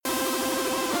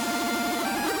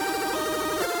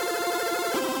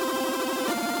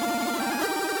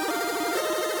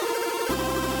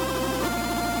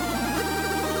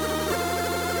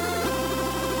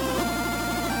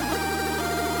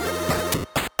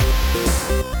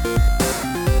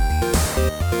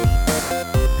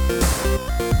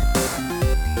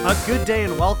A good day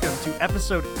and welcome to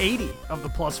episode 80 of the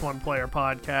Plus One Player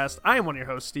podcast. I am one of your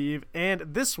hosts, Steve, and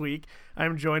this week I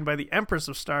am joined by the Empress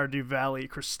of Stardew Valley,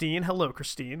 Christine. Hello,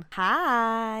 Christine.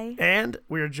 Hi. And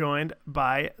we are joined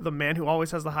by the man who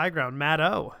always has the high ground, Matt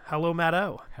O. Hello, Matt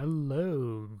O.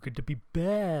 Hello. Good to be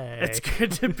back. It's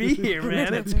good to be here,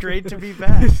 man. It's great to be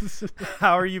back.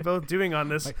 How are you both doing on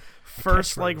this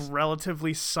first,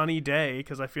 relatively sunny day?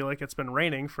 Because I feel like it's been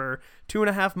raining for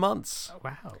 2.5 months.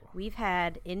 Wow.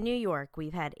 In New York,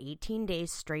 we've had 18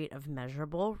 days straight of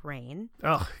measurable rain.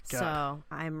 Oh, God. So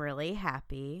I'm really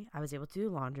happy. I was able to do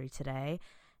laundry today.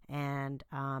 And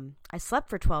I slept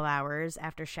for 12 hours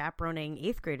after chaperoning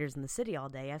 8th graders in the city all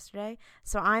day yesterday.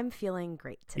 So I'm feeling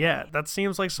great today. Yeah, that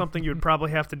seems like something you'd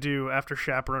probably have to do after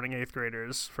chaperoning 8th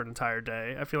graders for an entire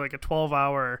day. I feel like a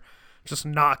 12-hour just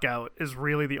knockout is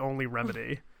really the only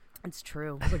remedy. It's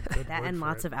true. That and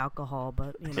lots of alcohol,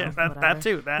 but you know, yeah, that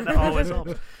too. That always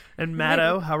helps. And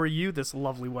Matto, how are you this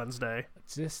lovely Wednesday?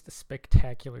 Just a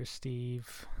spectacular,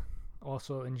 Steve.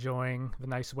 Also enjoying the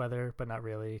nice weather, but not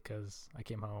really, because I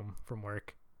came home from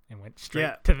work and went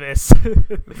straight to this.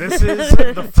 This is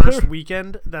the first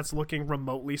weekend that's looking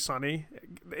remotely sunny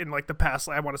in like the past,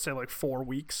 I want to say like 4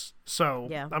 weeks. So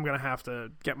yeah. I'm going to have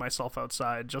to get myself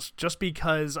outside just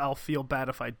because I'll feel bad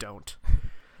if I don't.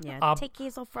 Yeah, take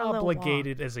Hazel for a little walk.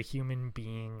 Obligated as a human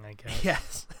being, I guess.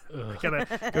 Yes. I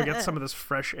gotta go get some of this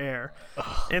fresh air.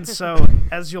 And so,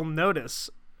 as you'll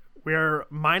notice, we're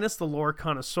minus the lore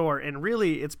connoisseur, and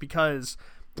really it's because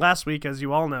last week, as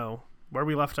you all know, where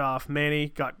we left off, Manny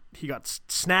got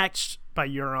snatched by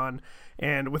Euron,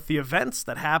 and with the events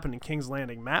that happened in King's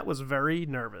Landing, Matt was very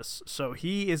nervous. So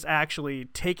he is actually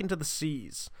taken to the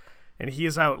seas, and he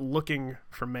is out looking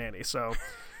for Manny. So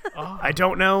I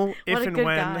don't know if and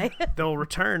when they'll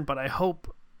return, but I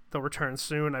hope they'll return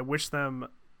soon. I wish them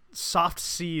soft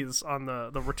seas on the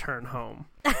return home.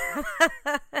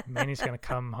 Manny's gonna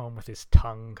come home with his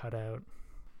tongue cut out.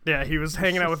 Yeah, he was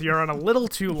hanging out with Euron a little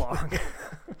too long.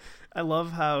 I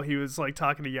love how he was like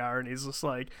talking to Yar, and he's just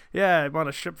like, "Yeah, I'm on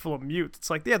a ship full of mutes."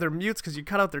 It's like, yeah, they're mutes because you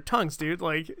cut out their tongues, dude.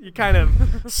 Like, you're kind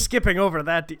of skipping over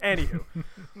that. Anywho,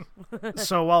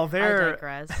 so while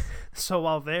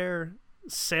they're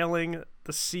sailing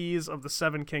the seas of the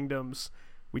Seven Kingdoms,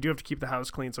 we do have to keep the house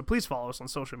clean, so please follow us on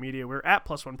social media. We're at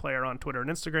Plus One Player on Twitter and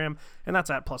Instagram, and that's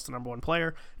at +1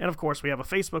 player. And of course, we have a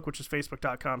Facebook, which is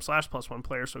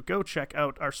facebook.com/+1player. So go check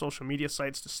out our social media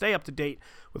sites to stay up to date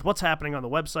with what's happening on the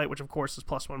website, which of course is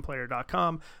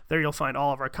 +1player.com. There you'll find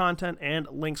all of our content and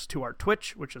links to our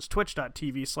Twitch, which is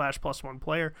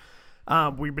twitch.tv/+1player.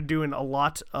 We've been doing a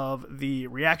lot of the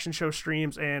reaction show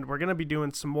streams, and we're going to be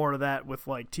doing some more of that with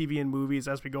like TV and movies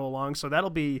as we go along. So that'll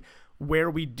be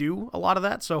where we do a lot of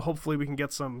that. So hopefully we can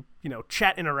get some,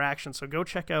 chat interaction. So go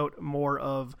check out more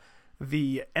of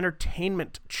the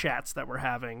entertainment chats that we're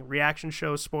having, reaction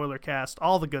shows, spoiler cast,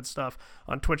 all the good stuff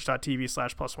on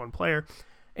twitch.tv/+1player.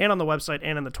 And on the website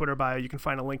and in the Twitter bio, you can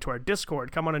find a link to our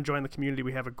Discord. Come on and join the community.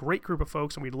 We have a great group of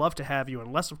folks, and we'd love to have you,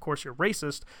 unless, of course, you're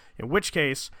racist, in which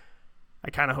case I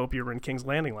kind of hope you were in King's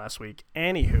Landing last week.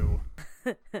 Anywho,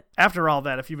 after all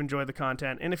that, if you've enjoyed the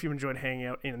content and if you've enjoyed hanging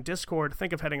out in Discord,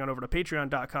 think of heading on over to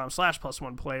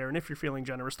patreon.com/+1player. And if you're feeling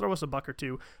generous, throw us a buck or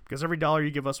two, because every dollar you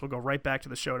give us will go right back to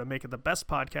the show to make it the best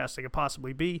podcast it could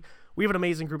possibly be. We have an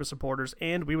amazing group of supporters,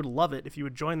 and we would love it if you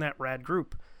would join that rad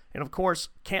group. And of course,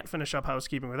 can't finish up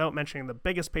housekeeping without mentioning the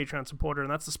biggest Patreon supporter,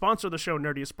 and that's the sponsor of the show,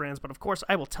 Nerdiest Brands. But of course,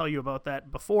 I will tell you about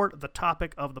that before the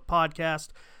topic of the podcast.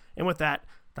 And with that,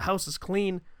 the house is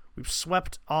clean. We've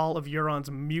swept all of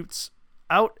Euron's mutes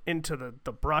out into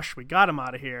the brush. We got him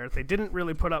out of here. They didn't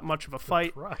really put up much of a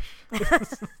fight.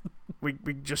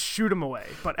 We just shoot him away.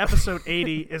 But episode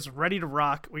 80 is ready to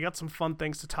rock. We got some fun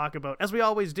things to talk about, as we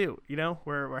always do.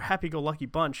 We're a happy-go-lucky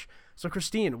bunch. So,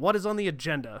 Christine, what is on the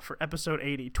agenda for episode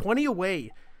 80? 20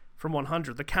 away from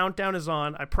 100. The countdown is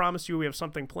on. I promise you we have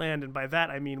something planned, and by that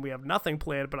I mean we have nothing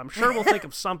planned, but I'm sure we'll think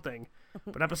of something.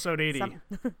 But episode 80,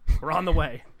 we're on the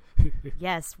way.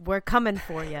 Yes, we're coming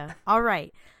for you. All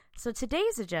right. So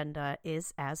today's agenda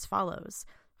is as follows.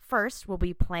 First, we'll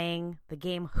be playing the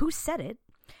game Who Said It,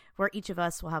 where each of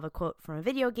us will have a quote from a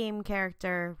video game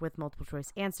character with multiple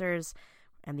choice answers,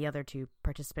 and the other two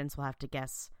participants will have to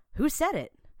guess who said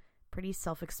it. Pretty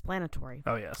self-explanatory.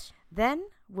 Oh, yes. Then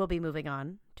we'll be moving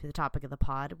on to the topic of the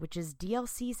pod, which is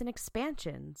DLCs and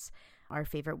expansions. Our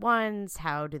favorite ones,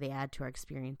 how do they add to our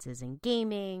experiences in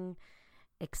gaming,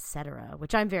 etc.,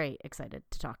 which I'm very excited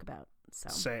to talk about. So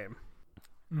same.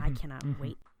 I cannot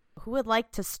wait. Who would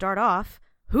like to start off?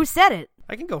 Who said it?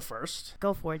 I can go first.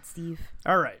 Go for it, Steve.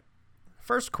 All right.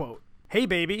 First quote. Hey,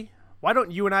 baby, why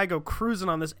don't you and I go cruising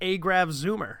on this Agrav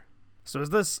Zoomer? So is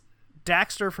this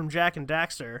Daxter from Jak and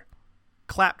Daxter,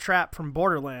 Claptrap from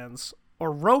Borderlands,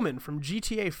 or Roman from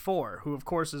GTA 4, who, of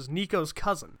course, is Nico's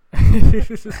cousin?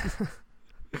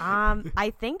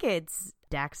 I think it's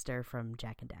Daxter from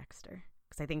Jak and Daxter,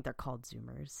 because I think they're called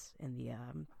Zoomers in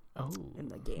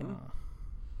the game.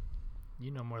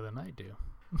 You know more than I do.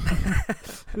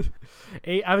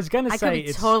 I was gonna say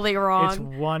it's totally wrong. It's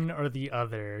one or the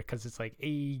other because it's like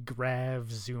Agrav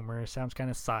Zoomer sounds kind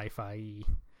of sci-fi.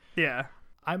 Yeah.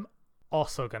 I'm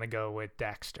also gonna go with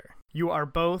Daxter. You are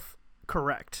both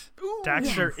correct. Ooh,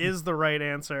 Daxter yes. is the right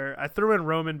answer. I threw in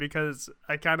Roman because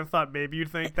I kind of thought maybe you'd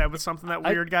think that was something that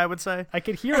weird guy would say. I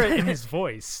could hear it in his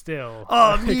voice still.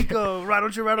 Oh, Nico, why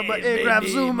don't you ride on my Agrav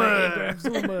Zoomer? Agrav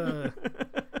Zoomer.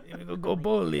 We'll go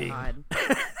bowling. God.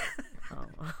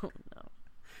 Oh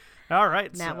no. All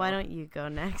right. Matt, so. why don't you go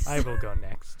next? I will go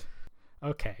next.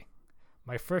 Okay.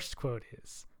 My first quote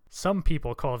is, "Some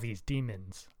people call these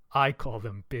demons. I call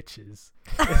them bitches."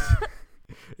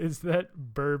 Is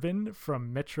that Bourbon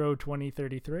from Metro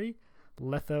 2033,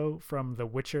 Letho from The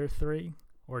Witcher 3,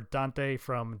 or Dante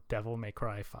from Devil May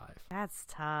Cry 5? That's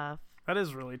tough. That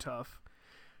is really tough.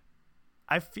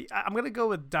 I'm gonna go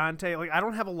with Dante. Like, I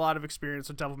don't have a lot of experience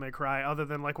with Devil May Cry other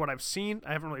than like what I've seen.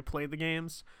 I haven't really played the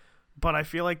games, but I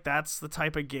feel like that's the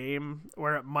type of game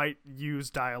where it might use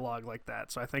dialogue like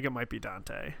that. So I think it might be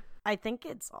Dante. I think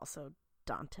it's also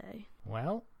Dante.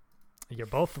 Well, you're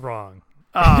both wrong.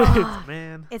 Oh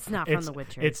man, It's not from The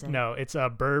Witcher. It's is it? no, it's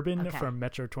Bourbon Okay. from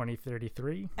Metro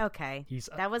 2033. Okay,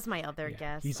 that was my other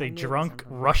guess. He's I a knew it was drunk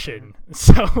from The Russian.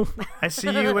 So I see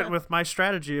you went with my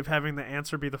strategy of having the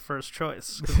answer be the first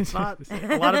choice. 'Cause it's not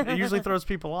a lot of. It usually throws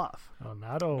people off. oh,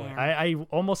 not always. Man. I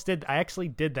almost did. I actually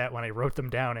did that when I wrote them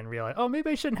down and realized, oh, maybe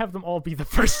I shouldn't have them all be the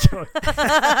first choice.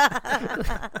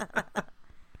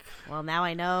 Well, now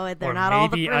I know they're Or not all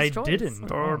the maybe first I choice.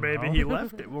 didn't. Or Oh, maybe no. he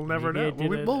left it. We'll never Maybe I know. did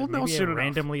We'll it- know maybe I soon enough.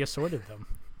 randomly assorted them.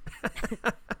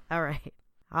 All right,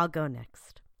 I'll go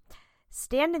next.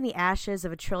 Stand in the ashes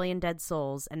of a trillion dead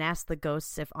souls and ask the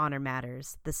ghosts if honor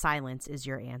matters. The silence is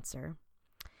your answer.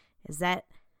 Is that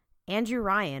Andrew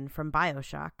Ryan from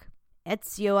BioShock,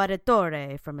 Ezio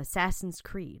Auditore from Assassin's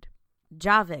Creed,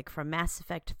 Javik from Mass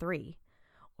Effect 3,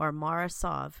 or Mara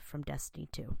Sov from Destiny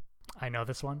 2? I know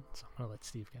this one, so I'm going to let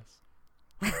Steve guess.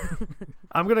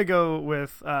 I'm gonna go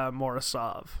with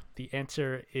Morosov. The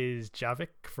answer is Javik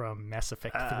from Mass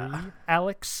Effect 3.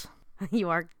 Alex? You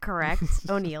are correct,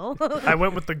 O'Neill. I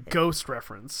went with the ghost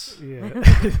reference. Yeah.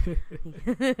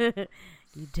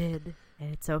 You did,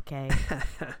 and it's okay.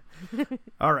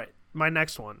 All right, my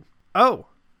next one. Oh,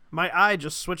 my eye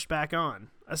just switched back on.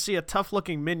 I see a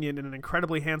tough-looking minion and an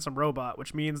incredibly handsome robot,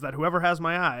 which means that whoever has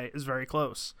my eye is very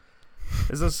close.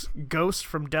 Is this Ghost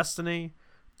from Destiny,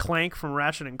 Clank from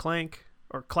Ratchet and Clank,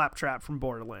 or Claptrap from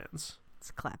Borderlands?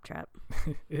 It's Claptrap.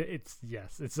 It's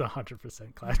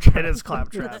 100% Claptrap. It is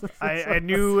Claptrap. I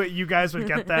knew you guys would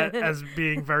get that as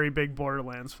being very big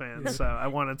Borderlands fans, so I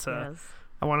wanted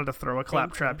to throw a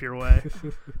Claptrap your way.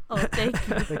 Oh, thank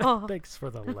you. Oh. Thanks for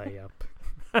the layup.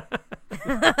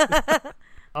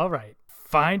 All right.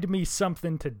 Find me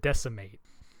something to decimate.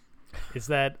 Is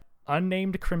that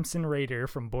unnamed Crimson Raider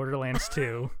from Borderlands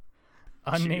 2,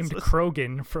 unnamed Jesus.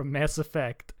 Krogan from Mass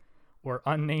Effect, or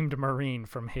unnamed Marine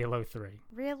from Halo 3?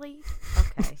 Really?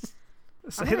 Okay.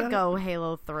 Say I'm gonna that. go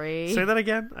Halo 3. Say that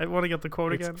again. I want to get the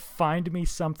quote It's again. find me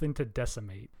something to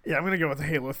decimate. Yeah, I'm gonna go with the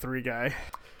Halo 3 guy.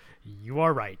 You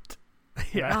are right.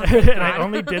 Yeah. Oh, thank And I God.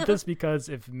 only did this because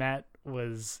if Matt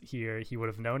was here, he would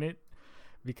have known it.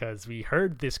 Because we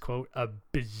heard this quote a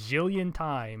bajillion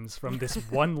times from this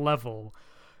one level.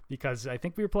 Because I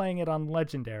think we were playing it on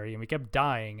Legendary and we kept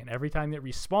dying. And every time it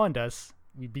respawned us,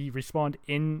 we'd be respawned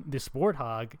in this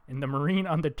Warthog. And the Marine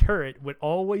on the turret would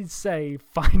always say,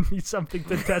 find me something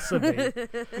to decimate.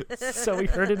 So we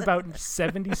heard it about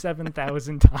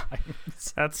 77,000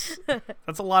 times. That's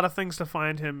a lot of things to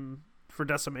find him for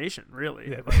decimation, really.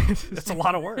 Yeah. Like, it's a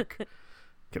lot of work.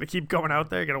 Gonna keep going out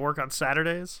there, gonna work on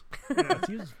Saturdays.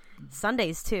 He was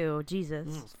Sundays too.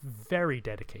 Jesus. very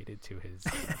dedicated to his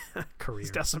career.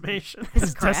 It's decimation.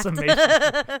 His craft.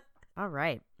 decimation. All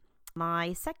right.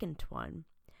 My second one.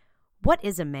 What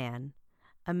is a man?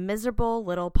 A miserable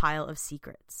little pile of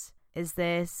secrets. Is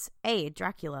this A,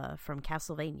 Dracula from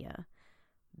Castlevania,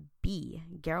 B,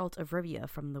 Geralt of Rivia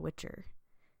from The Witcher,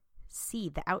 C,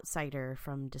 the Outsider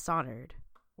from Dishonored,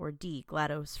 or D,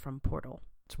 GLaDOS from Portal?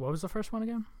 So what was the first one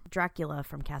again? Dracula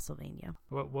from Castlevania,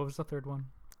 What was the third one?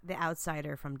 the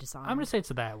Outsider from Dishonored. I'm gonna say it's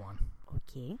that one.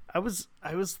 Okay. I was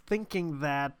thinking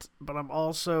that, but I'm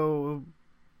also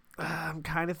I'm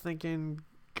kind of thinking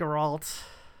Geralt.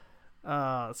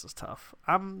 This is tough.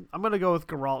 I'm gonna go with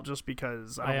Geralt just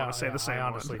because I don't want to say the same I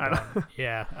honestly one. don't.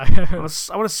 Yeah. I want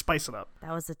to spice it up.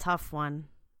 That was a tough one.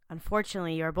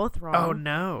 Unfortunately, you're both wrong. Oh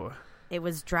no, It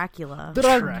was Dracula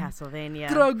Drag- from Castlevania.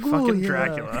 fucking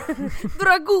Dracula.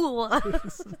 Dracula.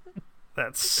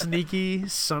 That sneaky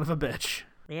son of a bitch.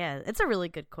 Yeah, it's a really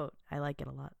good quote. I like it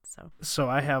a lot. So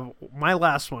I have my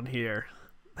last one here.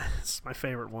 This is my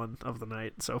favorite one of the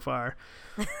night so far.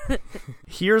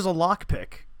 Here's a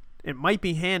lockpick. It might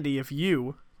be handy if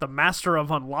you, the master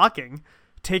of unlocking,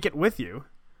 take it with you.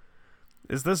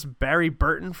 Is this Barry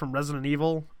Burton from Resident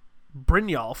Evil,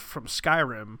 Brynjolf from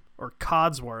Skyrim, or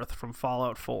Codsworth from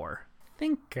Fallout 4? I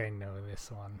think I know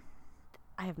this one.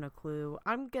 I have no clue.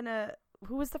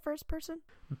 Who was the first person?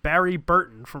 Barry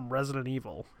Burton from Resident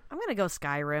Evil. I'm gonna go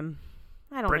Skyrim.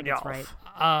 I don't think it's right.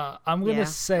 I'm gonna Yeah.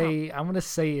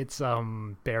 say it's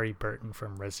Barry Burton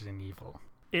from Resident Evil.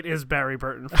 It is Barry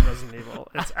Burton from Resident Evil.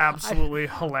 It's absolutely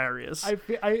hilarious. I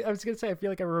was gonna say I feel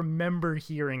like I remember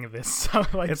hearing this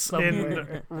It's somewhere.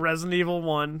 in Resident Evil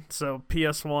 1, so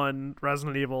PS1,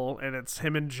 Resident Evil, and it's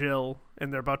him and Jill,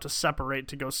 and they're about to separate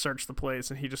to go search the place,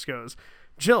 and he just goes,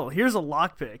 Jill, here's a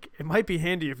lockpick. It might be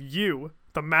handy if you,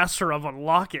 the master of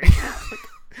unlocking.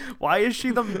 Why is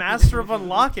she the master of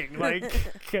unlocking? Like,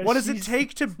 what does it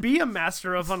take to be a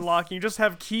master of unlocking? You just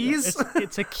have keys?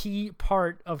 It's a key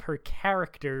part of her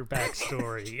character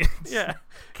backstory. Yeah.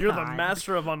 You're the God.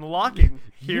 master of unlocking.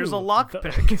 Here's a You,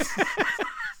 lockpick.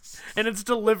 And it's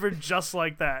delivered just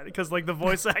like that, because like the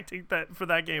voice acting for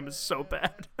that game is so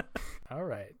bad. All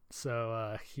right,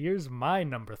 so here's my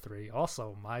number 3,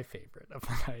 also my favorite of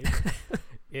the night.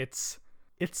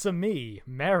 It's a me,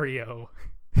 Mario.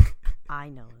 I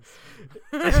know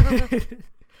this.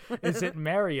 Is it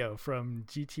Mario from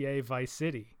GTA Vice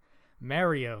City,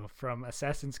 Mario from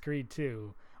Assassin's Creed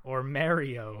 2, or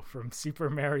Mario from Super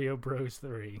Mario Bros.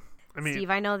 3? I mean, Steve,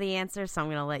 I know the answer, so I'm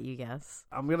gonna let you guess.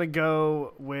 I'm going to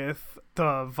go with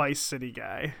the Vice City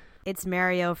guy. It's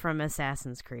Mario from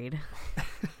Assassin's Creed.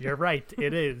 You're right,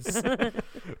 it is.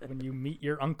 When you meet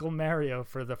your Uncle Mario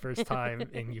for the first time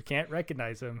and you can't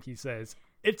recognize him, he says,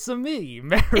 "It's a me,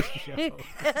 Mario." Yep,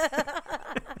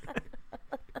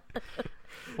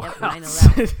 I know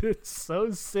that one. It's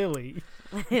so silly.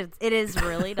 It is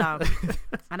really dumb,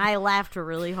 and I laughed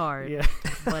really hard. Yeah.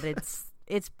 But it's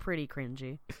pretty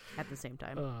cringy at the same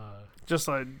time. Just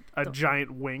a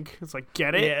giant wink. It's like,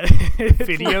 get it? Yeah.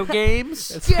 Video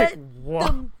games? It's Get like,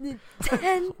 what?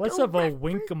 Nintendo Let's have a reference.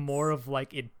 wink more of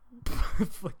like it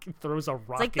like throws a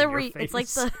rock It's like in your face. it's like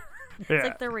the Yeah. it's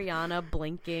like the Rihanna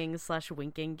blinking /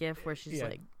 winking gif where she's Yeah.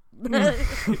 like.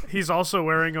 He's also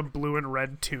wearing a blue and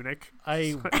red tunic.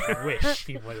 I wish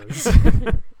he was.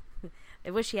 I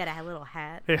wish he had a little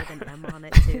hat Yeah. with an M on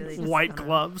it too. They just- White I don't know.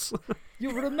 gloves.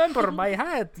 You remember my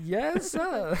hat, yes?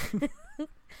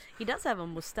 He does have a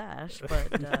mustache,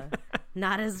 but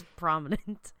not as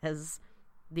prominent as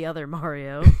the other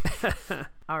Mario.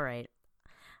 All right,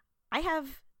 I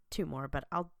have 2 more, but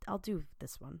I'll do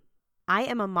this one. I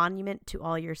am a monument to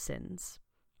all your sins.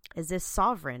 Is this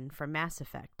Sovereign from Mass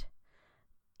Effect,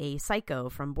 a Psycho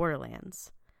from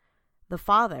Borderlands, the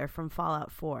Father from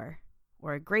Fallout 4,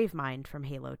 or a Gravemind from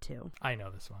Halo 2? I know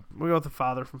this one. We go with the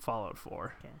father from Fallout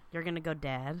 4. Okay, you're gonna go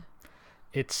Dad.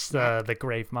 It's the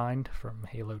Gravemind from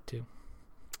Halo 2.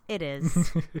 It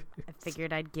is. I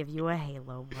figured I'd give you a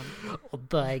Halo one. Well,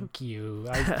 thank you.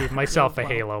 I gave myself a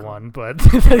Halo one, but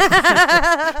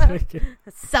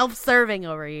Self-serving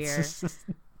over here.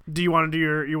 Do you want to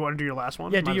do your last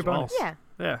one? Yeah, do Might your as well. bonus.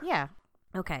 Yeah. Yeah.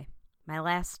 Okay. My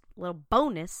last little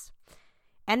bonus.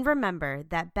 And remember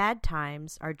that bad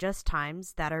times are just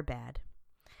times that are bad.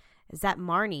 Is that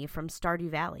Marnie from Stardew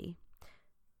Valley?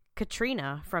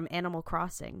 Katrina from Animal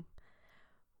Crossing?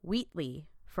 Wheatley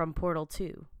from Portal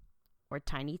 2? Or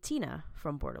Tiny Tina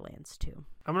from Borderlands 2?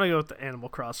 I'm going to go with the Animal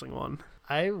Crossing one.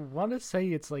 I want to say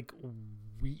it's like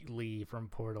Wheatley from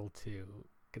Portal 2.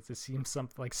 Because it seems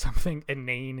something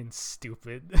inane and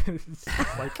stupid. It's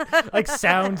like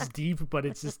sounds deep, but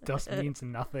it just means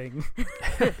nothing.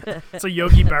 It's a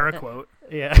Yogi Berra quote.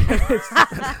 Yeah.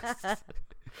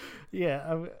 Yeah,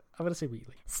 I'm going to say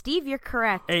Wheatley. Steve, you're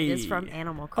correct. It is from Hey.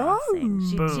 Animal Crossing.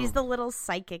 Boom. She's the little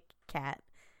psychic cat.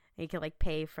 You can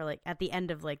pay for at the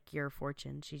end of your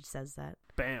fortune. She says that.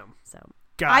 Bam. So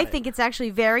Got I it. think it's actually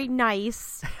very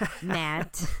nice,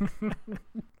 Matt.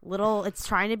 It's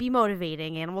trying to be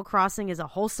motivating. Animal Crossing is a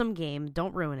wholesome game.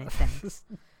 Don't ruin it, thanks.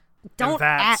 Don't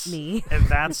that's- at me. And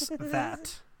that's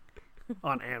that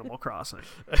on Animal Crossing.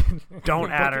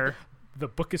 Don't at her. The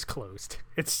book is closed.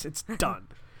 It's done.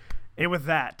 And with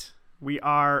that, We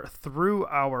are through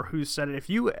our Who Said It. If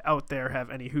you out there have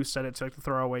any Who Said It to like to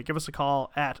throw away, give us a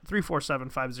call at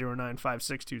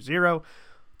 347-509-5620.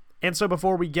 And so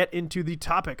before we get into the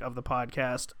topic of the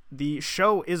podcast, the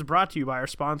show is brought to you by our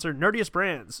sponsor, Nerdiest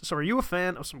Brands. So are you a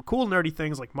fan of some cool nerdy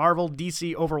things like Marvel,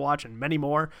 DC, Overwatch, and many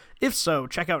more? If so,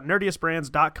 check out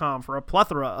nerdiestbrands.com for a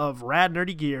plethora of rad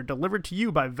nerdy gear delivered to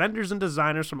you by vendors and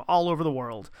designers from all over the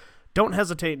world. Don't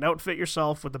hesitate and outfit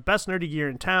yourself with the best nerdy gear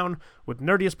in town with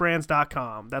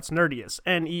nerdiestbrands.com. That's Nerdious,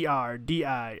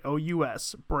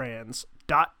 Nerdious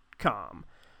brands.com.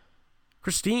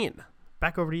 Christine,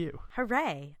 back over to you.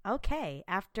 Hooray. Okay,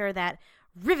 after that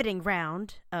riveting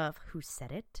round of Who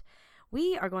Said It,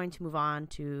 we are going to move on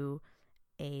to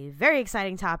a very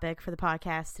exciting topic for the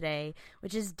podcast today,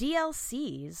 which is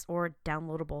DLCs, or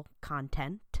downloadable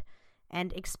content,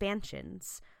 and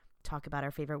expansions. Talk about our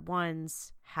favorite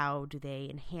ones. How do they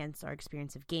enhance our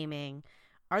experience of gaming?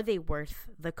 Are they worth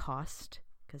the cost?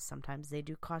 Because sometimes they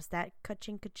do cost that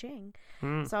ka-ching.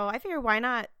 So I figure why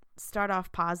not start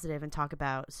off positive and talk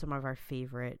about some of our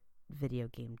favorite video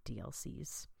game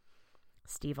DLCs.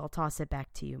 Steve, I'll toss it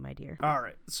back to you, my dear. All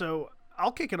right. So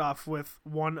I'll kick it off with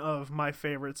one of my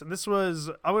favorites. And this was,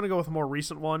 I'm going to go with a more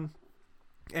recent one.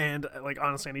 And, like,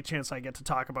 honestly, any chance I get to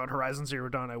talk about Horizon Zero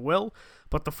Dawn, I will.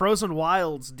 But the Frozen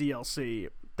Wilds DLC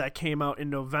that came out in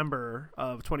November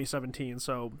of 2017.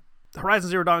 So Horizon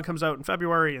Zero Dawn comes out in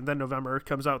February, and then November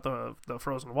comes out the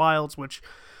Frozen Wilds, which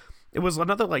it was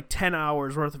another, like, 10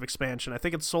 hours worth of expansion. I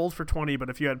think it sold for 20, but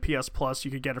if you had PS Plus,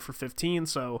 you could get it for 15.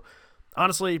 So,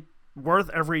 honestly, worth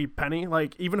every penny.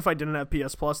 Like, even if I didn't have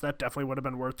PS Plus, that definitely would have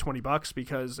been worth $20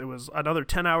 because it was another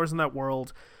 10 hours in that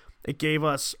world. It gave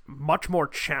us much more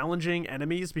challenging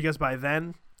enemies because by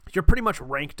then you're pretty much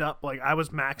ranked up. Like, I was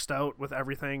maxed out with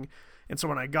everything. And so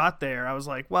when I got there, I was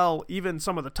like, well, even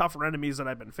some of the tougher enemies that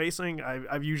I've been facing,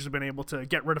 I've usually been able to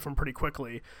get rid of them pretty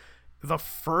quickly. The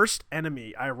first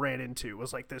enemy I ran into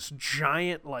was like this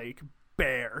giant, like,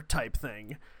 bear type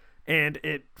thing. And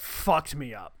it fucked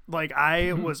me up. Like,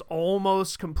 I was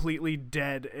almost completely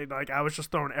dead. And, like, I was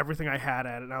just throwing everything I had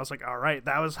at it. And I was like, all right,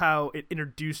 that was how it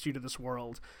introduced you to this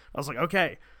world. I was like,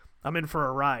 okay, I'm in for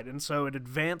a ride. And so it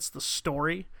advanced the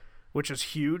story, which is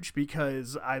huge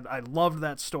because I loved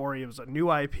that story. It was a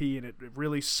new IP, and it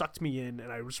really sucked me in,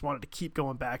 and I just wanted to keep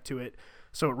going back to it.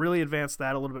 So it really advanced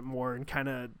that a little bit more and kind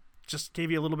of just gave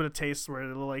you a little bit of taste where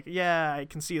it'll like, yeah, I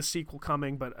can see a sequel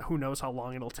coming, but who knows how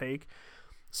long it'll take.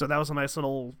 So that was a nice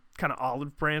little kind of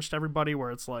olive branch to everybody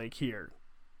where it's like, here,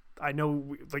 I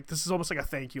know, like, this is almost like a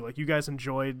thank you. Like, you guys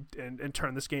enjoyed and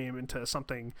turned this game into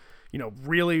something, you know,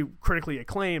 really critically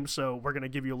acclaimed, so we're going to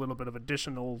give you a little bit of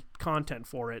additional content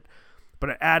for it. But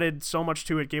it added so much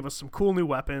to it, gave us some cool new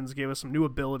weapons, gave us some new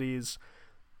abilities.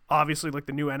 Obviously, like,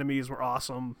 the new enemies were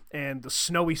awesome, and the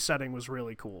snowy setting was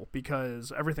really cool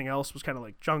because everything else was kind of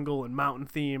like jungle and mountain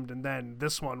themed, and then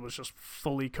this one was just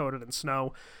fully coated in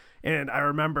snow. And I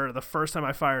remember the first time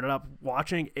I fired it up,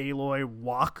 watching Aloy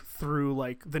walk through,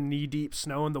 like, the knee-deep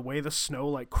snow and the way the snow,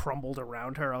 like, crumbled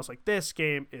around her. I was like, this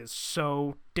game is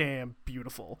so damn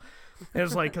beautiful. And it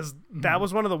was like, because that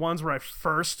was one of the ones where I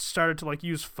first started to, like,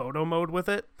 use photo mode with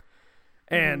it.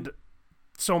 And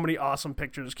so many awesome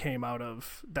pictures came out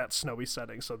of that snowy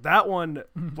setting. So that one,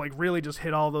 like, really just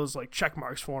hit all those, like, check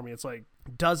marks for me. It's like,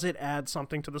 does it add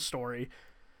something to the story?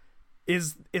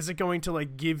 Is it going to,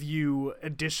 like, give you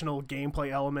additional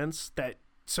gameplay elements that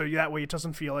that way it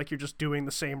doesn't feel like you're just doing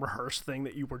the same rehearsed thing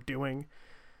that you were doing?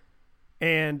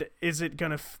 And is it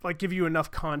going to like give you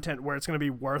enough content where it's going to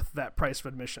be worth that price of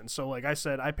admission? So, like I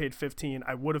said, I paid $15.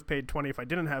 I would have paid $20 if I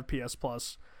didn't have PS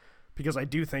Plus, because I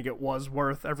do think it was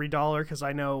worth every dollar, because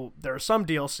I know there are some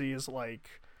DLCs like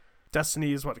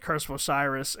Destiny's Curse of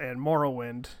Osiris and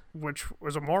Morrowind, which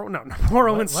was a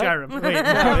Morrowind Skyrim. Wait,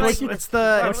 no, it's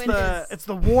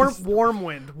the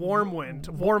Warmind.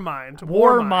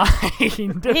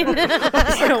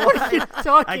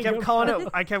 I kept calling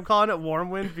it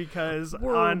Warmind because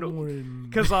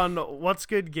on What's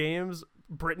Good Games,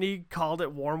 Brittany called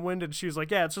it Warmind, and she was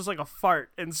like, yeah, it's just like a fart.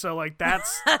 And so, like,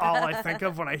 that's all I think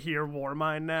of when I hear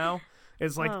Warmind now.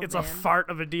 It's like, a fart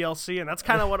of a DLC, and that's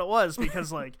kind of what it was,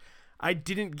 because, like, I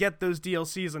didn't get those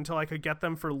DLCs until I could get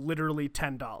them for literally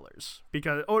 $10,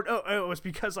 because it was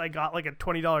because I got like a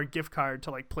 $20 gift card to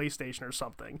like PlayStation or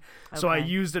something. Okay. So I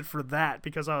used it for that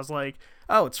because I was like,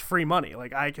 oh, it's free money.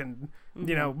 Like, I can,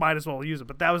 you know, might as well use it.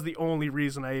 But that was the only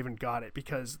reason I even got it,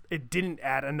 because it didn't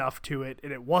add enough to it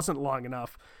and it wasn't long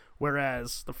enough.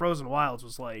 Whereas the Frozen Wilds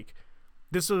was like,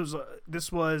 this was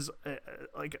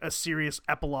like a serious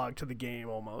epilogue to the game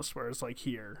almost, where it's like,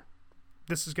 here,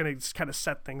 this is going to kind of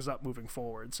set things up moving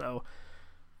forward. So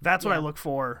that's what I look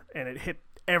for, and it hit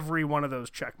every one of those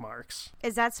check marks.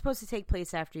 Is that supposed to take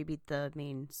place after you beat the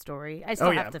main story? I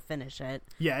still have to finish it.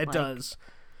 Yeah, it does.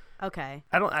 Okay.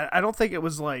 I don't think it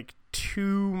was like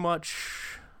too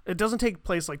much. It doesn't take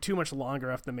place like too much longer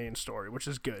after the main story, which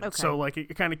is good. Okay. So like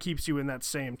it kind of keeps you in that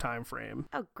same time frame.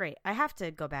 Oh, great. I have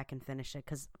to go back and finish it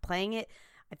because playing it,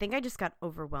 I think I just got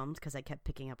overwhelmed because I kept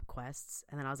picking up quests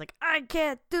and then I was like, I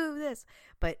can't do this.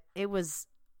 But it was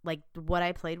like what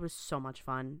I played was so much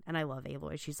fun, and I love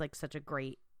Aloy. She's like such a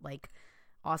great, like,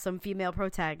 awesome female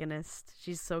protagonist.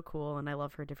 She's so cool, and I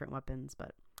love her different weapons.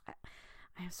 But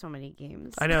I have so many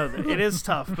games. I know it is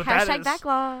tough, but Hashtag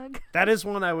backlog. That is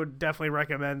one I would definitely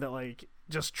recommend. That like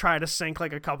just try to sink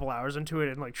like a couple hours into it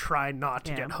and like try not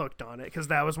to get hooked on it, because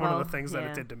that was one of the things that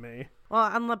it did to me. Well,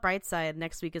 on the bright side,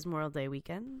 next week is Memorial Day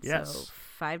weekend. Yes. So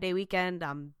 5-day weekend.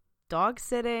 I'm dog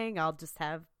sitting. I'll just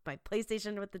have my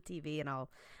PlayStation with the TV, and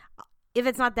if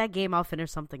it's not that game, I'll finish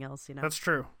something else. That's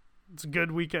true. It's a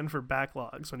good weekend for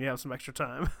backlogs when you have some extra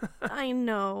time. I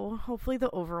know. Hopefully the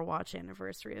Overwatch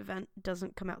anniversary event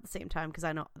doesn't come out at the same time, because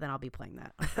I know then I'll be playing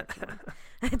that.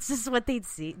 It's just what they'd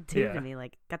do to me.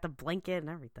 Like, got the blanket and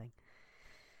everything.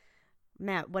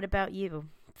 Matt, what about you?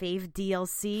 Fave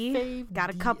DLC?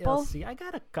 Got a couple? DLC. I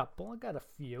got a couple. I got a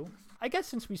few. I guess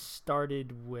since we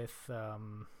started with...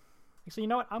 So you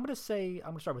know what? I'm gonna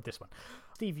start with this one.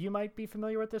 Steve, you might be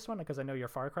familiar with this one because I know you're a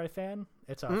Far Cry fan.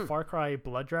 It's a Far Cry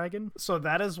Blood Dragon. So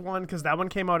that is one, because that one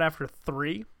came out after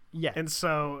 3. Yeah, and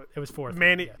so it was 4.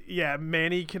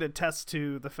 Manny could attest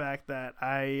to the fact that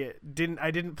I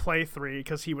didn't play 3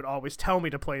 because he would always tell me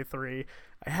to play 3.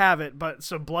 I have it, but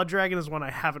so Blood Dragon is one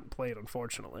I haven't played,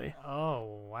 unfortunately.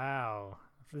 Oh wow.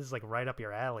 This is like right up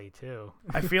your alley too.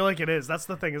 I feel like it is. That's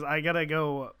the thing, is I gotta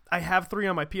go. I have 3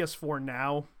 on my PS4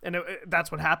 now, and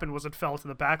that's what happened. Was it fell to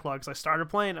the backlog because I started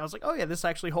playing. I was like, oh yeah, this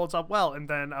actually holds up well, and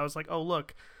then I was like, oh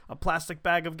look, a plastic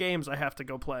bag of games I have to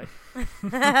go play.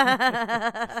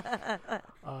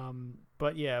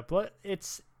 But yeah,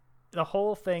 it's the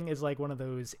whole thing is like one of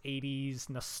those 80s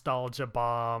nostalgia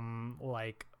bomb,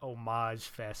 like homage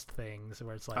fest things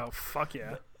where it's like, oh fuck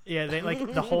yeah. Yeah, they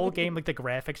like the whole game, like the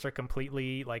graphics are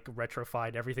completely like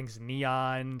retrofied. Everything's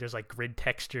neon. There's like grid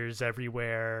textures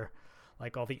everywhere.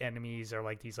 Like all the enemies are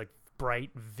like these like bright,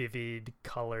 vivid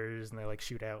colors, and they like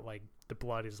shoot out like the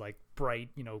blood is like bright,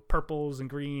 purples and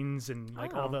greens and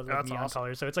like all the like, neon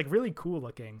colors. So it's like really cool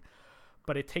looking.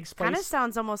 But it takes place. Kind of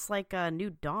sounds almost like a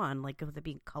New Dawn, like with it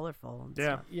being colorful. And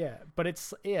stuff. Yeah, but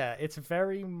it's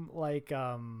very like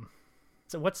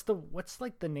So what's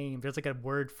like the name? There's like a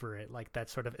word for it, like that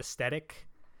sort of aesthetic,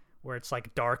 where it's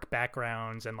like dark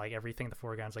backgrounds and like everything in the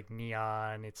foreground's like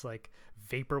neon. It's like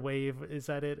vaporwave. Is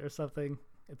that it or something?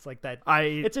 It's like that.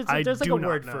 There's like a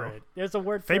word for it. There's a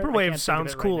word for vaporwave. It.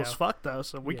 Sounds cool as fuck though,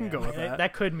 so we can go with that.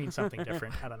 That could mean something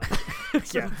different. I don't know.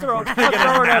 Yeah, throw get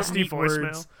a nasty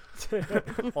voicemail.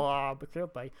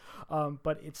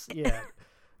 But it's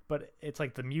But it's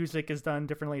like the music is done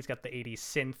differently. It's got the 80s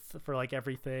synth for like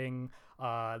everything.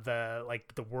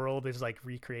 The world is like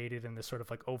recreated in this sort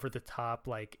of like over the top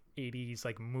like 80s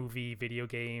like movie video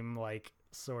game like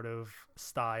sort of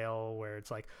style where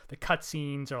it's like the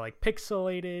cutscenes are like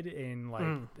pixelated and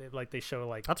like they show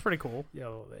like, that's pretty cool.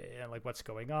 And like what's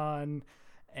going on,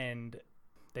 and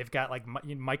they've got like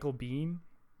Michael Biehn,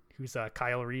 who's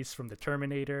Kyle Reese from the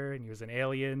Terminator, and he was in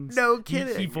Aliens. No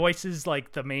kidding. He voices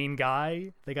like the main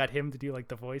guy. They got him to do like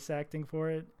the voice acting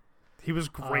for it. He was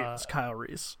great as Kyle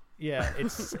Reese. Yeah,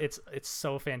 it's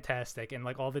so fantastic, and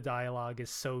like all the dialogue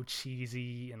is so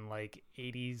cheesy and like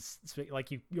 80s. Like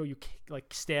you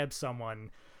like stab someone,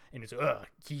 and it's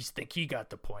he think he got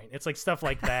the point. It's like stuff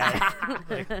like that.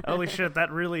 Like, holy shit,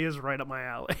 that really is right up my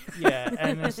alley. Yeah,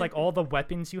 and it's like all the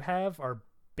weapons you have are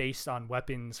based on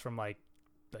weapons from like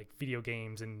video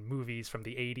games and movies from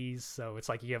the 80s. So it's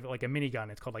like you have like a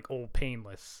minigun. It's called like Old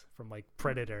Painless from like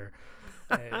Predator.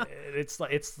 It's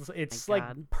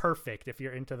like perfect if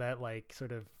you're into that like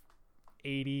sort of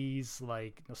 80s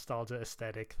like nostalgia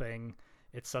aesthetic thing.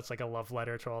 It's such like a love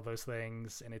letter to all those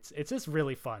things, and it's just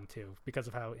really fun too because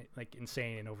of how like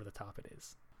insane and over the top it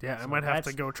is. Yeah, so I might have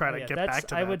to go try to get back to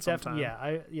that. I would definitely.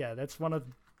 That's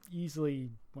easily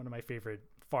one of my favorite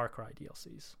Far Cry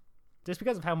DLCs. Just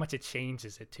because of how much it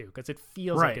changes it too, because it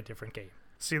feels like a different game.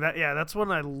 See that? Yeah, that's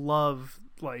what I love.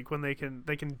 Like when they can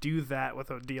do that with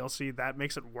a DLC, that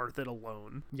makes it worth it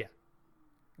alone. Yeah,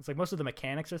 it's like most of the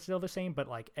mechanics are still the same, but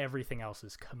like everything else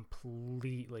is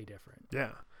completely different.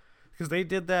 Yeah, because they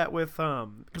did that with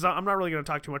Because I'm not really going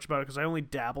to talk too much about it because I only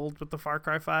dabbled with the Far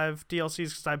Cry 5 DLCs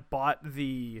because I bought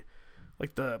the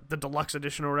deluxe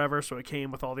edition or whatever, so it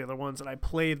came with all the other ones, and I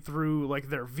played through like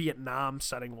their Vietnam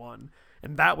setting one.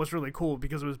 And that was really cool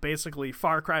because it was basically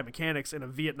Far Cry mechanics in a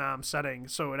Vietnam setting.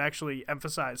 So it actually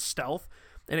emphasized stealth,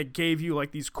 and it gave you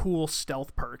like these cool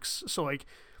stealth perks. So like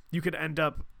you could end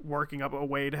up working up a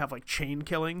way to have like chain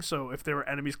killing. So if there were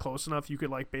enemies close enough, you could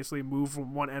like basically move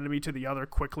from one enemy to the other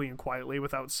quickly and quietly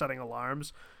without setting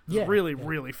alarms. It was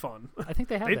really fun. I think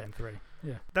they have that in 3.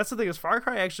 Yeah. That's the thing, is Far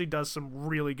Cry actually does some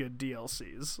really good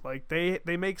DLCs. Like they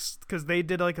make, because they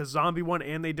did like a zombie one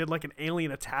and they did like an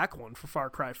alien attack one for Far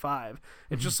Cry 5.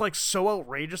 It's just like so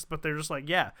outrageous, but they're just like,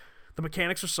 yeah, the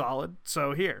mechanics are solid.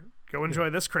 So here, go enjoy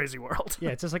this crazy world.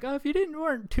 Yeah, it's just like, oh, if you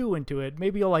weren't too into it,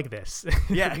 maybe you'll like this.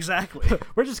 Yeah, exactly.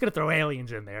 We're just gonna throw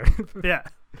aliens in there. Yeah.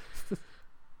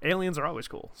 Aliens are always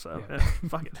cool, so yeah,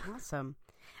 fuck it. Awesome.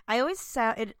 I always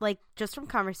sound it like, just from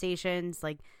conversations,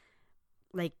 like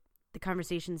the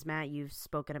conversations, Matt, you've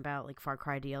spoken about, like Far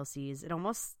Cry DLCs. It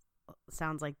almost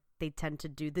sounds like they tend to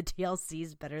do the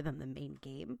DLCs better than the main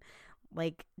game,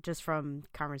 like just from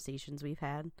conversations we've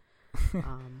had.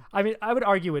 I mean, I would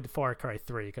argue with Far Cry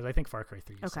 3 because I think Far Cry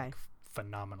 3 is Okay. like,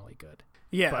 phenomenally good.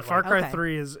 Yeah, But, Far Cry Okay.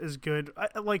 3 is good.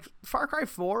 Like Far Cry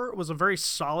 4 was a very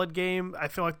solid game. I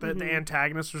feel like the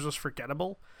antagonist was just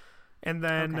forgettable. And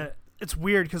then Okay. it's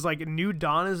weird because like New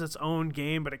Dawn is its own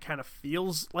game, but it kind of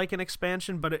feels like an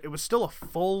expansion. But it was still a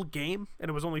full game, and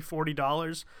it was only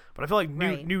 $40. But I feel like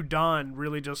Right. New Dawn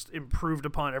really just improved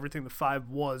upon everything the 5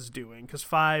 was doing. Because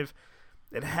 5,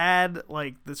 it had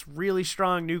like this really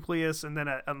strong nucleus, and then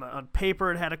on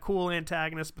paper it had a cool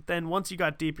antagonist. But then once you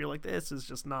got deep, you're like, this is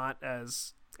just not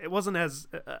as, it wasn't as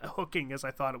hooking as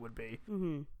I thought it would be.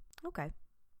 Mm-hmm. Okay.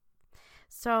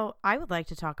 So I would like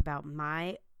to talk about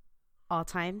my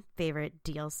all-time favorite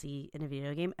DLC in a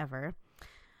video game ever,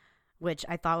 which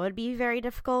I thought would be very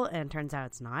difficult, and turns out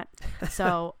it's not.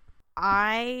 So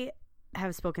I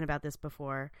have spoken about this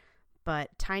before, but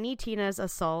Tiny Tina's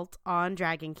assault on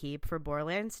Dragon Keep for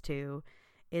Borderlands 2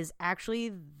 is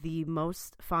actually the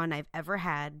most fun I've ever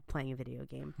had playing a video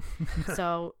game.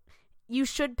 So you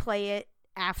should play it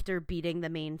after beating the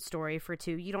main story for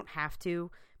 2. You don't have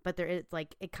to, but there is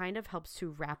like, it kind of helps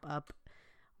to wrap up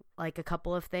like a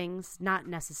couple of things, not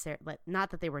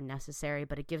that they were necessary,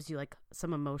 but it gives you like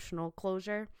some emotional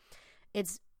closure.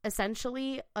 It's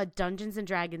essentially a Dungeons and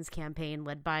Dragons campaign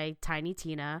led by Tiny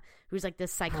Tina, who's like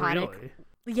this psychotic. Really?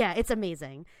 Yeah, it's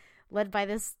amazing. Led by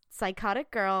this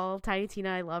psychotic girl, Tiny Tina.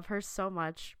 I love her so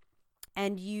much.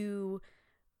 And you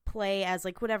play as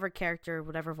like whatever character,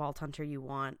 whatever Vault Hunter you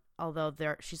want. Although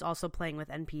she's also playing with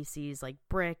NPCs like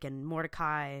Brick and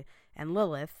Mordecai and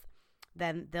Lilith.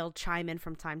 Then they'll chime in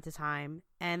from time to time.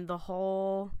 And the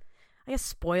whole, I guess,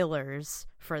 spoilers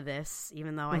for this,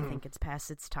 even though I think it's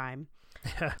past its time.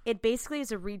 Yeah. It basically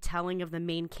is a retelling of the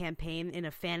main campaign in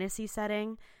a fantasy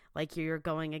setting. Like you're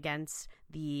going against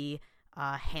the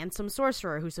handsome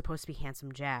sorcerer who's supposed to be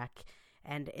Handsome Jack.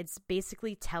 And it's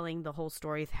basically telling the whole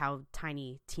story of how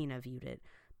Tiny Tina viewed it.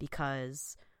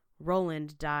 Because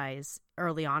Roland dies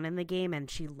early on in the game and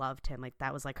she loved him. Like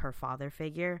that was like her father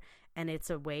figure. And it's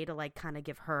a way to like kind of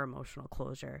give her emotional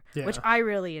closure, which I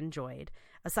really enjoyed.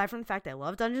 Aside from the fact I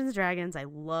love Dungeons and Dragons, I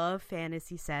love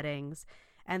fantasy settings,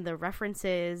 and the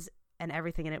references and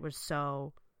everything in it was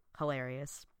so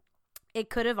hilarious. It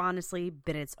could have honestly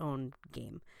been its own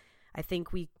game. I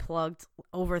think we plugged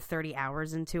over 30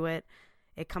 hours into it.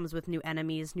 It comes with new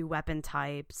enemies, new weapon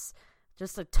types,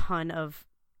 just a ton of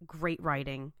great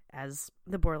writing, as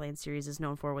the Borderlands series is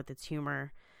known for with its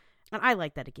humor. And I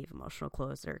like that it gave emotional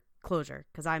closure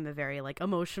because I'm a very like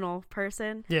emotional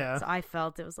person. Yeah. So I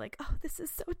felt it was like, oh, this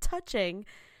is so touching.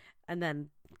 And then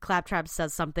Claptrap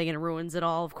says something and ruins it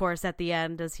all, of course, at the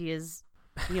end, as he is,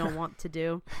 want to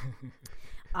do.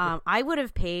 I would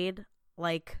have paid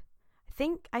like,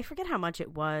 I forget how much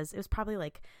it was. It was probably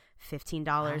like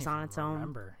 $15 on its own.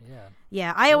 Remember, yeah.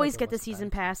 Yeah, I always like it get the wasn't that season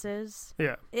passes.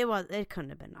 Yeah. It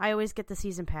couldn't have been. I always get the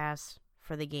season pass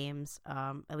for the games,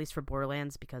 at least for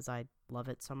Borderlands, because I love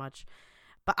it so much.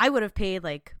 But I would have paid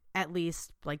like at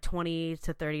least like $20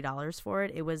 to $30 for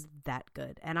it. It was that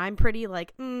good. And I'm pretty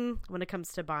like, when it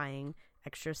comes to buying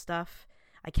extra stuff,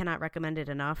 I cannot recommend it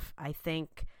enough. I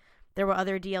think there were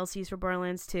other DLCs for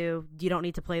Borderlands 2. You don't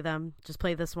need to play them. Just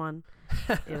play this one.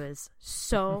 It was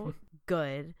so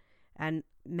good. And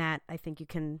Matt, I think you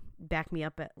can back me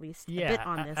up at least a bit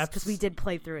on this, because we did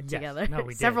play through it together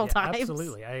several times.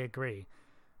 Absolutely, I agree.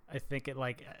 I think it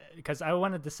because I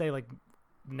wanted to say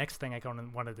next thing I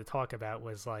wanted to talk about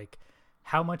was like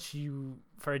how much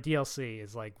for a DLC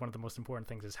is like one of the most important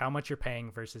things is how much you're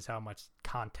paying versus how much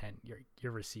content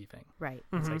you're receiving. Right.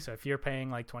 It's like, so if you're paying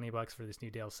like $20 for this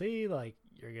new DLC, like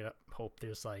you're gonna hope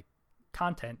there's like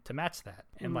content to match that.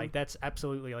 And like that's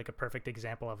absolutely like a perfect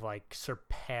example of like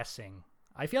surpassing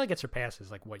I feel like it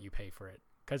surpasses like what you pay for it,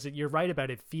 because you're right about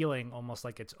it feeling almost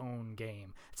like its own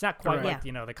game. It's not quite Right.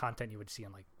 like the content you would see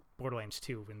in like Borderlands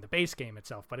 2 in the base game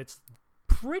itself, but it's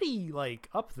pretty like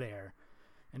up there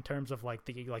in terms of like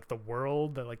the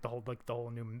world, the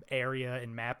whole new area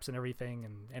and maps and everything,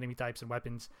 and enemy types and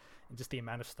weapons, and just the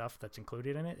amount of stuff that's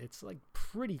included in it. It's like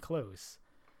pretty close.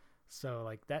 So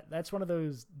like that's one of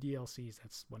those DLCs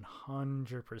that's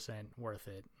 100% worth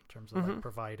it in terms of like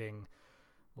providing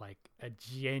like a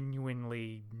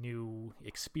genuinely new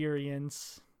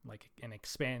experience, like and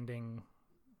expanding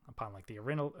upon like the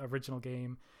original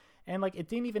game. And like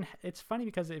it's funny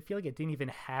because I feel like it didn't even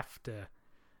have to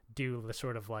do the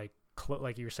sort of like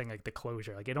like you were saying, like the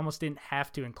closure. Like it almost didn't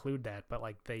have to include that, but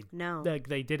like they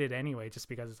did it anyway, just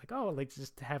because it's like, oh, like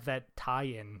just to have that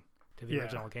tie-in to the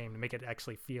original game to make it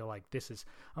actually feel like this is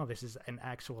an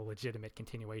actual legitimate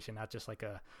continuation, not just like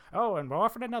and we're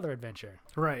offering another adventure.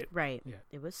 Right. Yeah.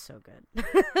 It was so good.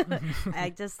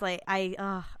 I just like I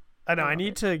know. I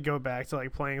need to go back to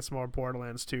like playing some more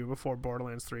Borderlands 2 before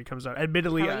Borderlands 3 comes out.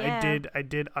 Admittedly, I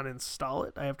did uninstall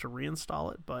it. I have to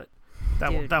reinstall it, but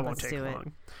that won't take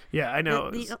long. Yeah, I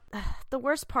know. The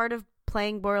worst part of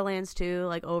playing Borderlands 2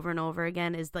 like over and over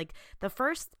again is like the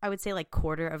first, I would say, like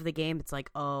quarter of the game. It's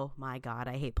like, oh my god,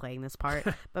 I hate playing this part.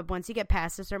 But once you get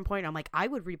past a certain point, I'm like, I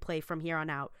would replay from here on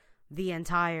out the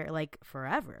entire like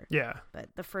forever. Yeah. But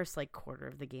the first like quarter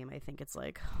of the game, I think it's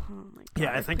like, oh my god.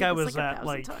 Yeah, I think I was at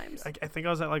like I think I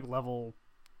was at like level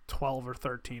 12 or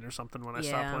 13 or something when I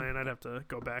stopped playing. I'd have to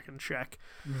go back and check.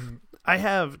 I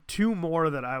have two more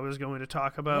that I was going to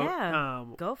talk about. Yeah,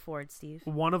 go for it, Steve.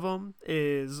 One of them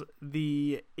is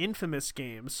the Infamous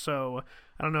games. So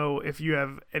I don't know if you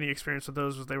have any experience with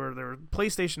those. They were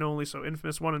PlayStation only. So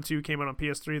Infamous 1 and 2 came out on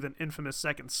PS3. Then Infamous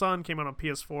Second Son came out on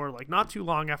PS4, like not too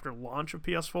long after launch of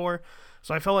PS4.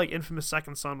 So I felt like Infamous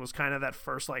Second Son was kind of that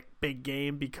first like big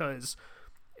game, because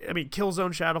I mean,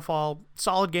 Killzone Shadowfall,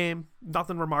 solid game,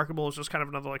 nothing remarkable. It's just kind of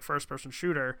another like first-person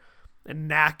shooter. And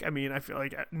Knack, I mean, I feel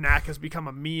like Knack has become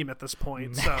a meme at this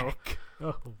point. Knack.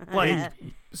 So, like,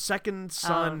 Second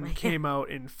Son came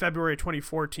out in February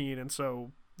 2014, and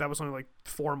so that was only like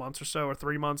 4 months or so, or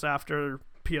 3 months after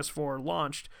PS4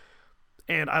 launched.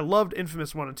 And I loved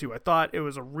Infamous 1 and 2. I thought it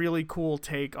was a really cool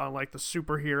take on like the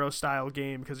superhero style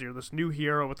game, because you're this new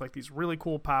hero with like these really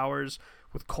cool powers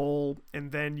with Cole,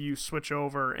 and then you switch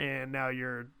over and now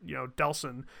you're,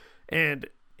 Delsin. And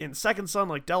in Second Son,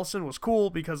 like Delsin was cool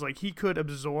because like he could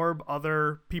absorb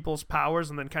other people's powers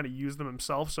and then kind of use them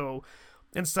himself. So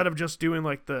instead of just doing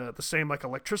like the same like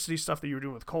electricity stuff that you were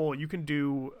doing with Cole, you can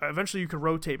do, eventually you could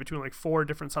rotate between like 4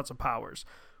 different sets of powers.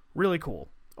 Really cool.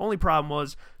 Only problem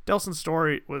was Delsin's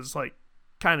story was like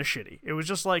kind of shitty. It was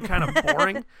just like kind of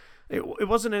boring. It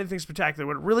wasn't anything spectacular.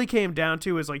 What it really came down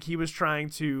to is like he was trying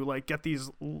to like get these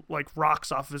like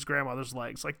rocks off of his grandmother's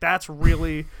legs. Like that's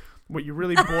really what you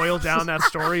really boil down that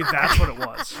story. That's what it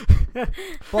was.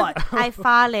 But I've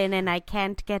fallen and I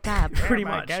can't get up. Pretty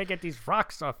Grandma, much. gotta get these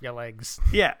rocks off your legs.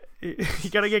 Yeah, you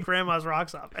gotta get grandma's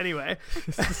rocks off. Anyway,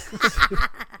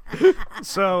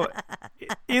 so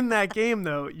in that game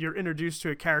though, you're introduced to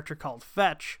a character called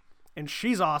Fetch, and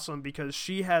she's awesome because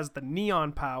she has the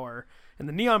neon power. And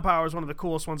the neon power is one of the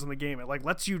coolest ones in the game. It like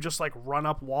lets you just like run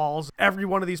up walls. Every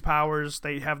one of these powers,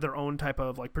 they have their own type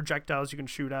of like projectiles you can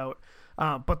shoot out.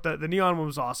 But the neon one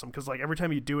was awesome because like every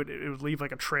time you do it, it would leave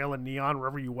like a trail of neon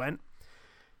wherever you went.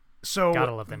 So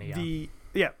gotta love the neon.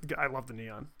 I love the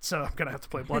neon. So I'm gonna have to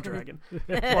play Blood Dragon.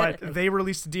 But they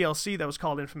released a DLC that was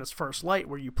called Infamous First Light,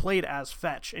 where you played as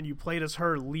Fetch, and you played as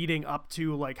her leading up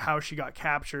to like how she got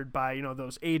captured by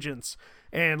those agents,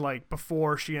 and like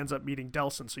before she ends up meeting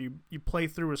Delsin. So you play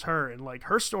through as her, and like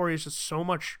her story is just so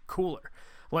much cooler.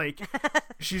 Like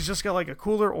she's just got like a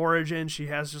cooler origin. She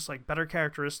has just like better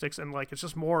characteristics, and like it's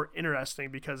just more interesting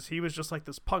because he was just like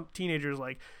this punk teenager who's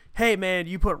like, hey man,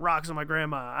 you put rocks on my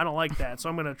grandma, I don't like that, so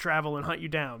I'm gonna travel and hunt you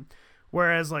down.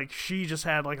 Whereas like she just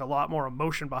had like a lot more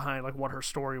emotion behind like what her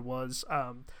story was.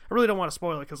 I really don't want to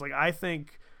spoil it because like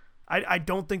I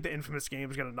don't think the Infamous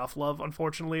games get enough love,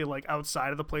 unfortunately, like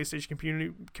outside of the PlayStation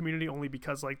community, only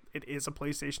because like it is a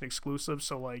PlayStation exclusive.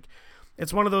 So like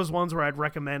it's one of those ones where I'd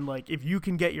recommend, like, if you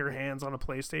can get your hands on a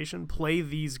PlayStation, play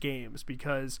these games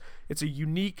because it's a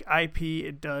unique IP.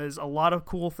 It does a lot of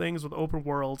cool things with open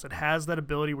worlds. It has that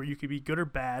ability where you could be good or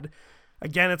bad.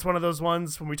 Again, it's one of those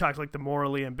ones when we talked like the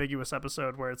morally ambiguous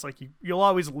episode where it's like you'll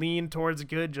always lean towards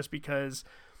good just because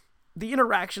the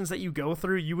interactions that you go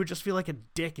through, you would just feel like a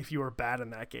dick if you were bad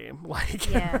in that game.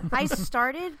 Like, yeah, I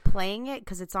started playing it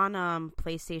because it's on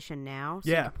PlayStation Now, so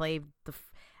you can play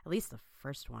at least the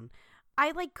first one.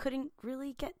 I like couldn't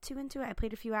really get too into it. I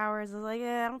played a few hours. I was like,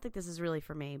 I don't think this is really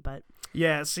for me. But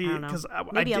yeah, see, I don't know. because I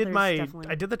Maybe did others definitely-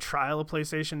 I did the trial of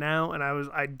PlayStation Now, and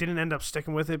I didn't end up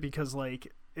sticking with it because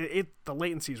like the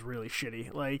latency is really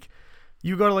shitty. Like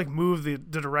you go to like move the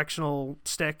directional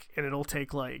stick, and it'll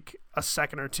take like a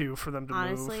second or two for them to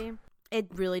honestly, move. it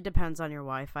really depends on your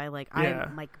Wi-Fi. Like Yeah.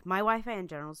 I like my Wi-Fi in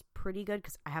general is pretty good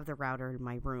because I have the router in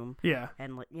my room, Yeah,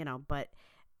 and but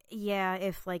yeah,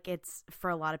 if like it's for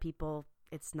a lot of people,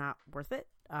 it's not worth it.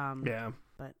 yeah,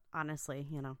 But honestly,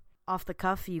 off the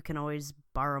cuff, you can always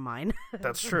borrow mine.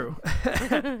 that's true.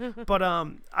 But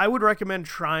I would recommend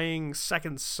trying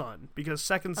Second Son because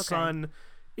Second Okay. Son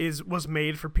was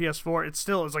made for PS4. It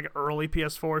still is like early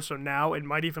PS4, so now it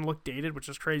might even look dated, which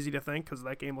is crazy to think because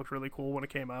that game looked really cool when it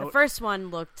came out. The first one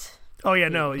looked. Oh yeah,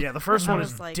 no, yeah. The first I one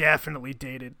was is like- definitely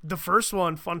dated. The first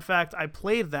one, fun fact, I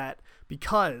played that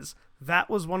because that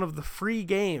was one of the free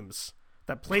games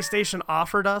that PlayStation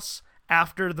offered us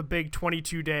after the big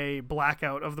 22-day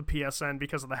blackout of the PSN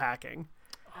because of the hacking.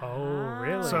 Oh,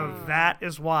 really? So that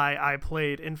is why I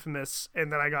played Infamous,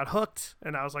 and then I got hooked,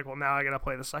 and I was like, well, now I gotta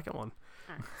play the second one.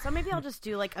 Alright. So maybe I'll just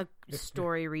do like a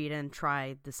story read and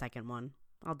try the second one.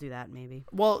 I'll do that maybe.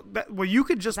 Well, you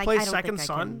could just Like, play I don't Second think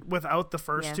I Son can- without the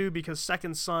first Yeah. two because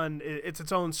Second Son, it's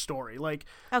its own story. Like,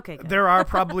 Okay, good. there are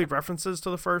probably references to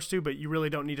the first two, but you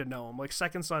really don't need to know them. Like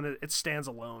Second Son, it stands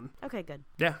alone. Okay, good.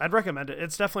 Yeah, I'd recommend it.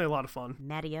 It's definitely a lot of fun.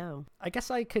 Matty-O. I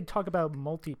guess I could talk about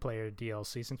multiplayer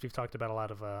DLC since we've talked about a lot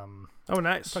of Oh,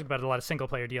 nice. talked about a lot of single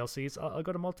player DLCs. I'll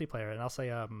go to multiplayer and I'll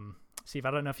say Steve,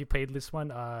 I don't know if you played this one.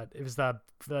 It was the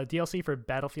DLC for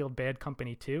Battlefield Bad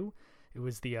Company 2. It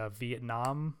was the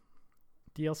Vietnam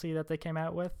DLC that they came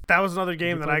out with. That was another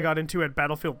game that play I that? got into at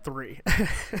Battlefield 3.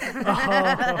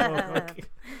 Oh, okay.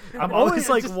 I'm always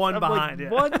like just- one I'm behind.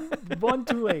 like, yeah. one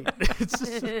too late. It's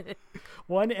just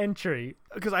one entry.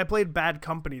 Because I played Bad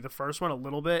Company, the first one, a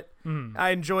little bit. Mm.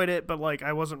 I enjoyed it, but like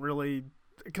I wasn't really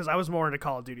because I was more into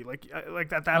Call of Duty. Like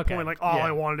at that Okay, point, like all yeah.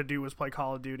 I wanted to do was play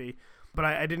Call of Duty. But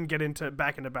I didn't get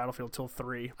back into Battlefield till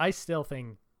 3. I still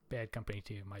think Bad Company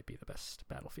 2 might be the best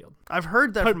Battlefield. I've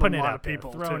heard that from Putting a it lot out of there,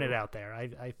 people. throwing too. it out there.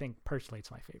 I think personally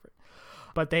it's my favorite.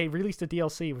 But they released a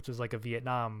DLC which was like a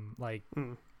Vietnam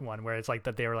one where it's like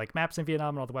that they were like maps in Vietnam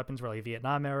and all the weapons were like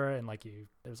Vietnam era and like it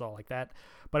was all like that.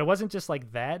 But it wasn't just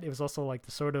like that. It was also like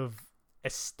the sort of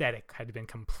aesthetic had been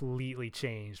completely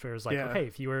changed. Where it was like, Yeah. okay,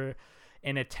 if you were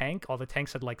in a tank, all the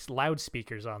tanks had like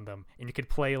loudspeakers on them, and you could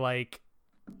play like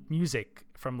music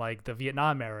from like the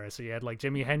Vietnam era. So you had like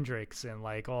Jimi Hendrix and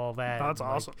like all that. That's and,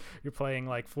 like, awesome. you're playing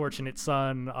like Fortunate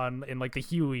Son in like the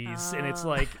Hueys, and it's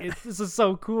like this is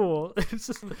so cool. It's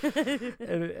just,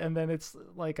 and then it's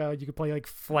like you could play like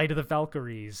Flight of the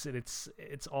Valkyries, and it's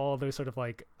all those sort of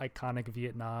like iconic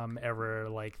Vietnam era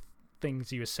like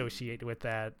things you associate with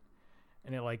that,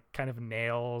 and it like kind of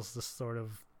nails the sort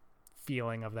of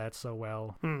feeling of that so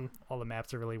well. All the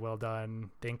maps are really well done.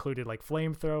 They included like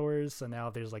flamethrowers, so now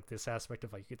there's like this aspect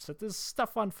of like you could set this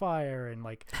stuff on fire, and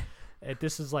like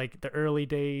this is like the early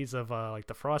days of like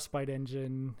the Frostbite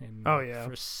engine, and Oh, yeah.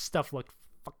 for stuff looked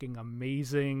fucking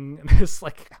amazing. And it's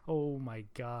like, oh my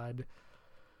god,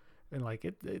 and like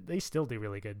they still do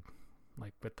really good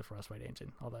like with the Frostbite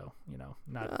engine, although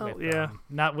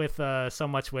not with so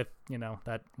much with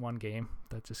that one game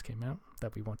that just came out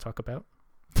that we won't talk about.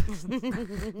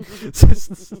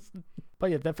 But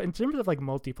yeah, in terms of like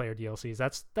multiplayer DLCs,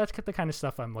 that's the kind of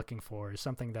stuff I'm looking for, is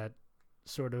something that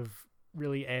sort of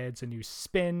really adds a new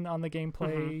spin on the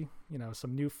gameplay,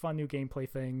 some new gameplay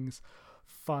things,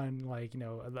 like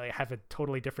like have a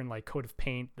totally different like coat of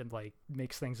paint that like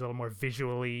makes things a little more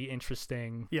visually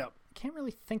interesting. Yep. Can't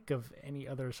really think of any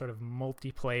other sort of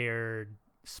multiplayer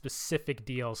specific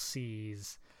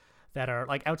DLCs that are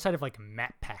like outside of like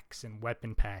map packs and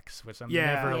weapon packs, which I'm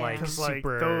never like 'cause,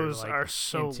 super those like, are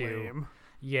so into. lame.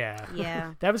 Yeah.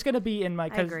 Yeah. That was gonna be in my.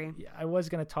 I agree. I was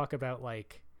gonna talk about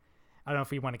like, I don't know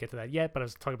if we want to get to that yet, but I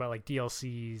was talking about like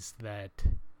DLCs that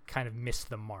kind of miss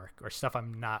the mark or stuff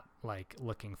I'm not like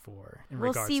looking for.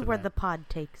 We'll see to where that. the pod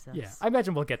takes us. Yeah, I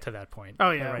imagine we'll get to that point. Oh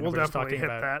But yeah, right now we'll we're just definitely talking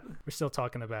hit about- that. We're still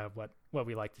talking about what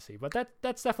we like to see, but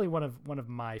that's definitely one of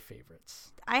my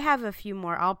favorites. I have a few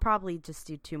more. I'll probably just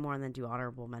do two more and then do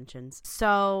honorable mentions.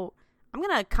 So I'm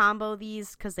going to combo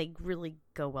these because they really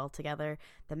go well together.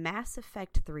 The Mass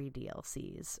Effect 3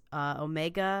 DLCs,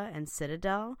 Omega and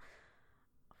Citadel.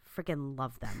 Freaking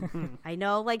love them. I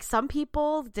know like some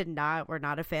people were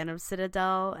not a fan of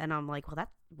Citadel, and I'm like,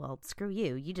 well, screw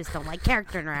you. You just don't like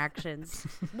character interactions.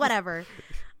 Whatever.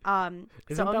 Isn't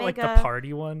so that Omega, like the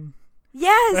party one?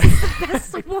 Yes, it's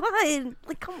the best one.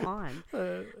 Like, come on.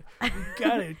 We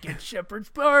gotta get Shepard's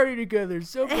party together.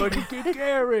 Somebody get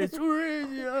Garrus. Where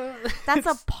is ya? That's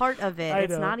a part of it. I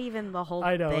It's know. not even the whole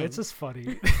I know, thing. it's just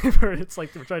funny. Where it's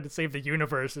like we're trying to save the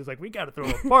universe. It's like, we gotta throw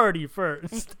a party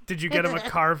first. Did you get him a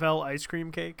Carvel ice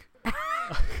cream cake?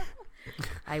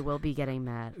 I will be getting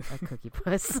Matt a cookie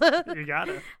puss. You got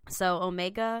it. So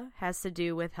Omega has to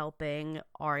do with helping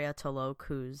Arya Tolok,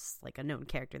 who's like a known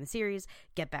character in the series,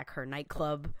 get back her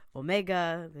nightclub,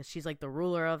 Omega. She's like the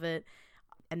ruler of it.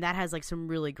 And that has like some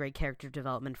really great character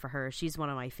development for her. She's one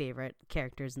of my favorite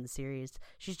characters in the series.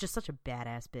 She's just such a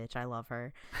badass bitch. I love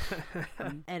her.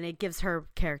 And it gives her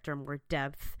character more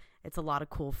depth. It's a lot of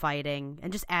cool fighting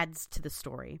and just adds to the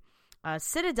story.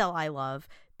 Citadel I love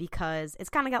because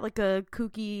it's kind of got like a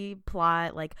kooky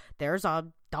plot. Like there's a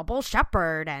double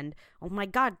shepherd and oh my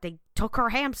god, they took her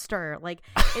hamster. Like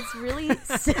it's really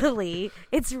silly.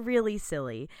 It's really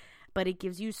silly. But it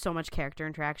gives you so much character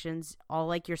interactions, all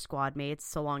like your squad mates,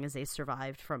 so long as they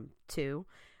survived from 2.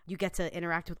 You get to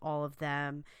interact with all of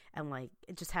them and like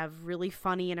just have really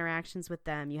funny interactions with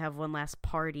them. You have one last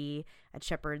party at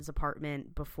Shepard's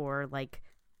apartment before like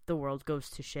the world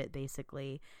goes to shit,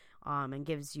 basically. And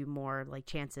gives you more like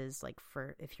chances like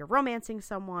for if you're romancing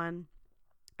someone.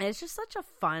 And it's just such a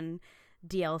fun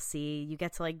DLC. You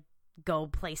get to like go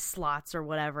play slots or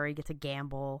whatever. You get to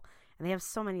gamble. And they have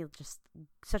so many just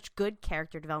such good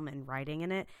character development and writing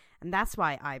in it. And that's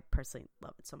why I personally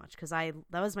love it so much. Because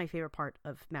that was my favorite part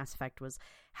of Mass Effect, was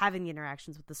having the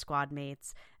interactions with the squad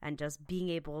mates and just being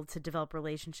able to develop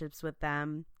relationships with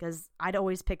them. Because I'd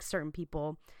always pick certain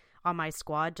people on my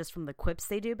squad just from the quips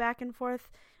they do back and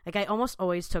forth. Like I almost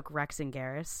always took Rex and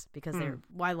Garrus because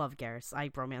I love Garrus. I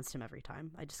romanced him every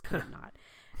time. I just could not.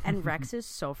 And Rex is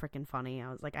so freaking funny. I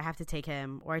was like, I have to take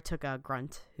him. Or I took a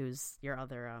Grunt, who's your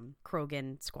other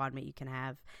Krogan squad mate you can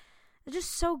have. It's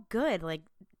just so good. Like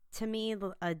to me,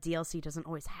 a DLC doesn't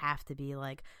always have to be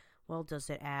like, well,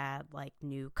 does it add like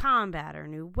new combat or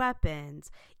new weapons?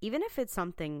 Even if it's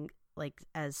something like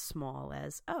as small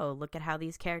as, oh, look at how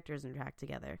these characters interact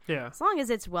together. Yeah. As long as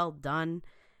it's well done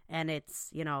and it's,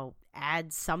 you know,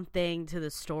 adds something to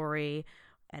the story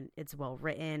and it's well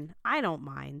written, I don't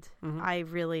mind. Mm-hmm. I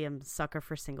really am a sucker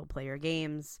for single player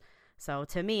games. So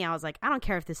to me, I was like, I don't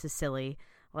care if this is silly.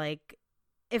 Like,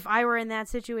 if I were in that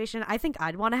situation, I think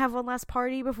I'd want to have one last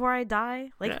party before I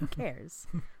die. Like, who cares?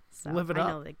 So Live it I up.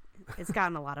 know like, it's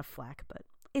gotten a lot of flack, but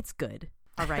it's good.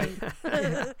 All right.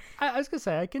 I was gonna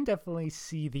say, I can definitely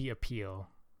see the appeal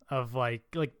of like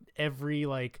every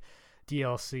like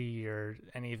DLC or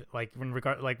any like in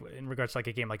regards to like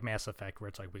a game like Mass Effect, where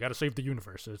it's like we got to save the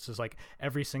universe. It's just like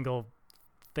every single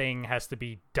thing has to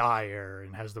be dire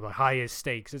and has the highest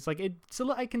stakes. It's like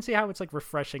I can see how it's like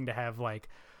refreshing to have like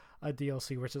a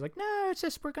DLC where it's just like, no, it's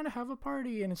just we're gonna have a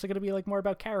party and it's gonna be like more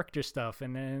about character stuff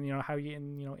and then how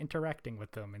you interacting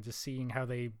with them and just seeing how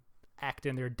they act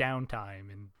in their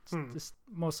downtime and just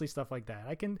mostly stuff like that.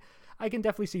 I can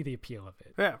definitely see the appeal of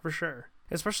it. Yeah, for sure.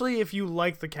 Especially if you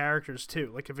like the characters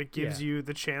too. Like if it gives you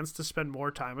the chance to spend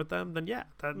more time with them, then yeah,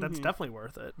 that's definitely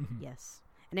worth it. Yes.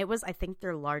 And it was, I think,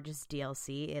 their largest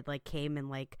DLC. It like came in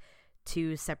like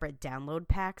 2 separate download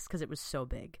packs because it was so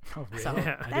big. Oh, really? So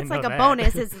Yeah. that's like a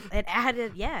bonus. It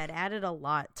added a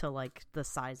lot to like the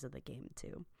size of the game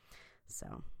too.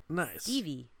 So Nice.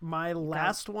 Stevie, My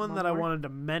last one that I more? wanted to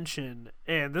mention,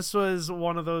 and this was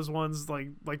one of those ones like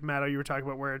Matto, you were talking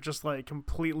about, where it just like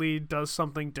completely does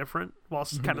something different while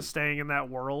kind of staying in that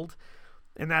world,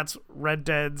 and that's Red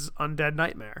Dead's Undead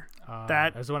Nightmare.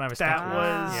 That was the one I was that thinking.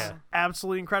 was Yeah.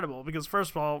 absolutely incredible because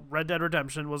first of all, Red Dead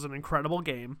Redemption was an incredible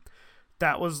game.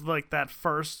 That was like that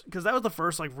was the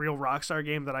first like real Rockstar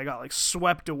game that I got like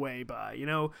swept away by,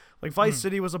 like Vice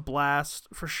City was a blast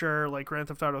for sure. Like Grand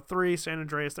Theft Auto 3, San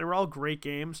Andreas, they were all great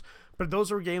games, but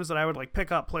those were games that I would like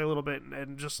pick up, play a little bit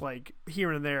and just like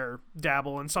here and there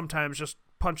dabble and sometimes just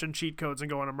punch in cheat codes and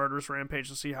go on a murderous rampage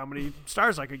to see how many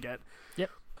stars I could get. Yep.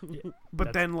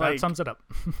 But then that like sums it up.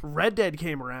 Red Dead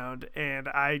came around and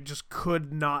I just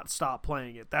could not stop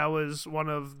playing it. That was one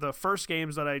of the first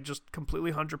games that I just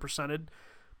completely 100%ed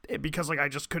because like I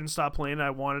just couldn't stop playing it. I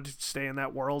wanted to stay in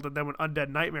that world. And then when Undead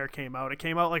Nightmare came out, it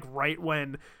came out like right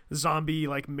when zombie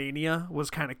like mania was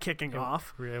kind of kicking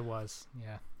off. It was,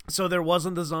 yeah. So there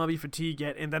wasn't the zombie fatigue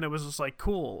yet, and then it was just like,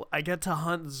 cool, I get to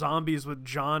hunt zombies with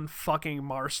John fucking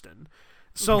Marston.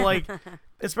 So like,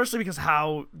 especially because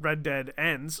how Red Dead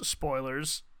ends,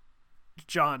 spoilers,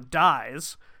 John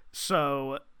dies.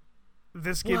 So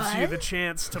this gives you the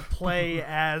chance to play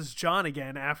as John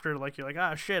again after like you're like,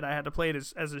 ah shit, I had to play it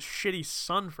as a shitty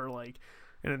son for like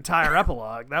an entire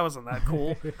epilogue. That wasn't that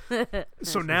cool.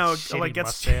 So now it like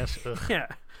gets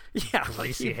yeah.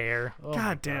 Greasy hair. Oh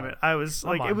God damn it! I was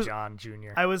like, it was John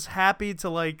Jr. I was happy to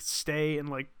like stay and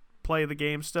like play the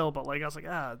game still, but like I was like,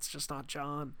 it's just not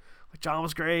John. Like John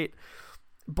was great,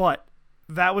 but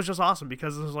that was just awesome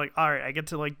because it was like, all right, I get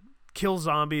to like kill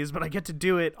zombies, but I get to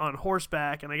do it on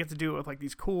horseback, and I get to do it with like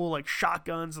these cool like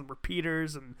shotguns and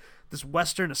repeaters and this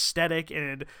Western aesthetic.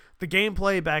 And the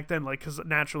gameplay back then, like, because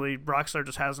naturally Rockstar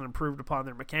just hasn't improved upon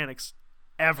their mechanics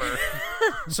ever.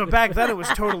 So back then it was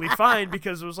totally fine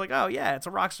because it was like, oh yeah, it's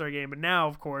a Rockstar game. But now,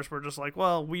 of course, we're just like,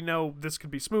 well, we know this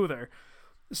could be smoother.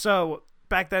 So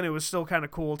back then it was still kind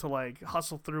of cool to like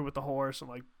hustle through with the horse and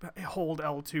like hold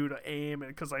L2 to aim, and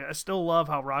because like, I still love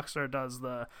how Rockstar does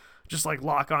the just like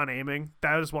lock on aiming.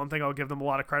 That is one thing I'll give them a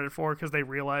lot of credit for, because they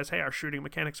realize, hey, our shooting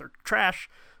mechanics are trash,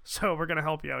 so we're gonna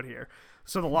help you out here.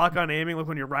 So the lock on aiming, like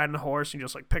when you're riding a horse and you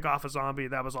just like pick off a zombie,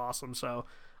 that was awesome. So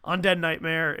Undead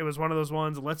Nightmare, it was one of those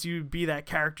ones that lets you be that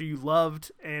character you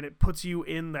loved, and it puts you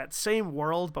in that same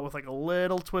world but with like a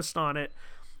little twist on it.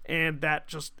 And that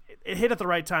just, it hit at the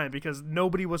right time because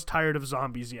nobody was tired of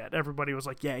zombies yet. Everybody was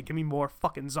like, yeah, give me more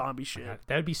fucking zombie shit.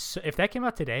 That would be if that came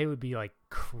out today, it would be like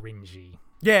cringy.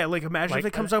 Yeah, like imagine if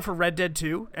it comes out for Red Dead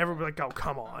 2. Everybody like, oh,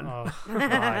 come on. Oh,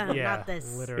 God, yeah. Not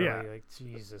this. Literally, Yeah. like,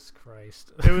 Jesus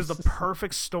Christ. It was the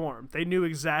perfect storm. They knew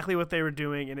exactly what they were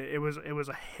doing, and it was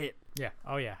a hit. Yeah.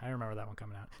 Oh, yeah. I remember that one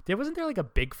coming out. Wasn't there like a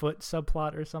Bigfoot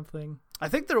subplot or something? I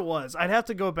think there was. I'd have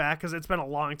to go back because it's been a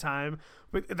long time.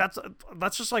 But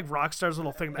that's just like Rockstar's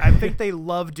little thing. I think they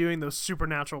love doing those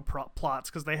supernatural plots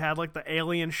because they had like the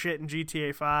alien shit in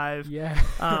GTA 5. Yeah.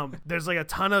 There's like a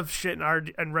ton of shit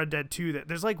in Red Dead 2. That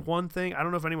there's like one thing. I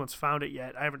don't know if anyone's found it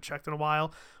yet. I haven't checked in a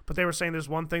while. But they were saying there's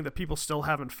one thing that people still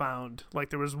haven't found. Like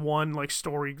there was one like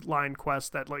storyline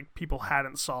quest that like people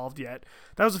hadn't solved yet.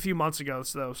 That was a few months ago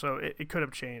though, so it could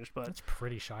have changed. But That's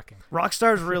pretty shocking.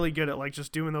 Rockstar's really good at like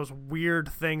just doing those weird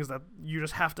things that you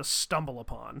just have to stumble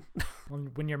upon.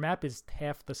 When your map is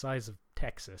half the size of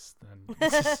Texas, then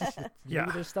Yeah.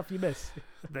 maybe there's stuff you miss.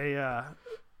 They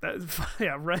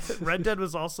Red Dead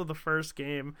was also the first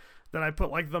game that I put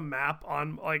like the map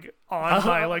on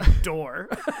my like door.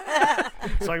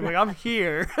 So I'm like, I'm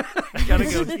here. I gotta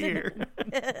go here.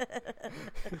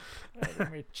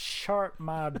 Let me chart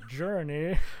my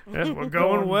journey. Yeah, we're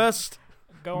going west.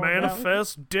 Going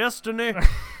Manifest destiny.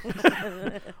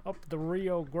 up the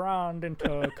Rio Grande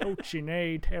into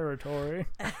Cochinay territory.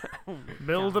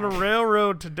 Building a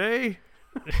railroad today.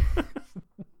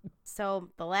 So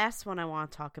the last one I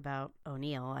want to talk about,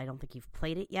 O'Neill, I don't think you've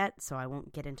played it yet, so I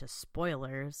won't get into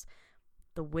spoilers.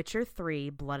 The Witcher 3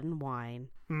 Blood and Wine,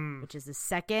 which is the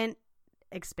second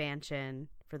expansion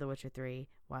for The Witcher 3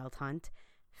 Wild Hunt.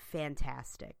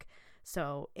 Fantastic.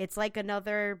 So it's like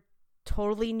another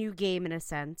totally new game in a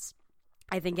sense.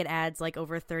 I think it adds like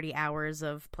over 30 hours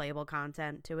of playable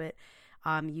content to it.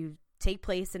 You take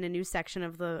place in a new section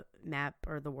of the map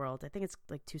or the world. I think it's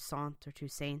like Toussaint or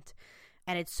Toussaint.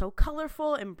 And it's so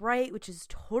colorful and bright, which is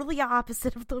totally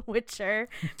opposite of The Witcher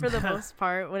for the most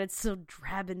part, when it's so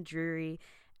drab and dreary.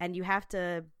 And you have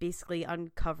to basically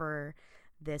uncover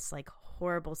this like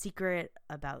horrible secret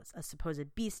about a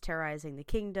supposed beast terrorizing the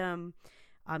kingdom.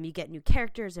 You get new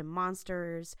characters and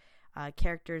monsters.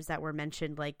 Characters that were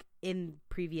mentioned like in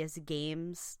previous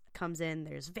games comes in.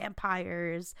 There's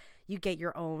vampires. You get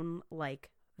your own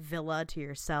like villa to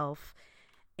yourself.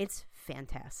 It's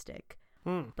fantastic.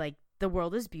 Like the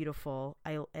world is beautiful.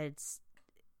 I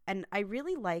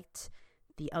really liked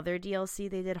the other DLC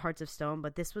they did, Hearts of Stone,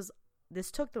 but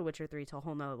this took The Witcher 3 to a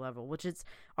whole nother level, which is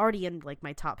already in like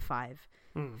my top 5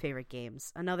 favorite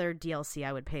games. Another DLC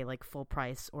I would pay like full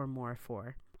price or more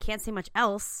for. Can't say much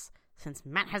else since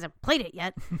Matt hasn't played it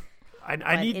yet. I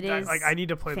need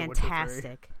to play The Witcher 3.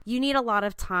 Fantastic. You need a lot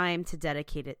of time to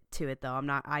dedicate it to it though.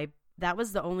 That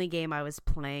was the only game I was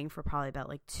playing for probably about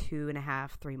like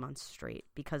 2.5-3 months straight,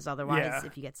 because otherwise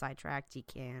if you get sidetracked you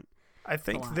can't. I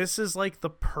think this is like the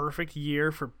perfect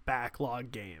year for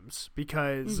backlog games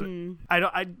because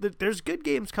there's good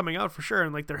games coming out for sure,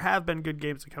 and like there have been good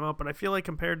games that come out, but I feel like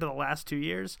compared to the last 2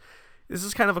 years, this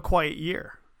is kind of a quiet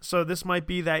year. So this might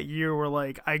be that year where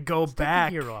like I go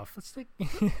back. Take a year off.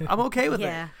 I'm okay with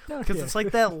Yeah. it because it's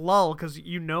like that lull, because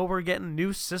we're getting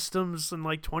new systems in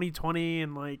like 2020,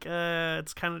 and like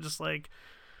it's kind of just like,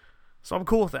 so I'm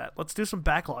cool with that. Let's do some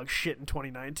backlog shit in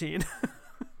 2019.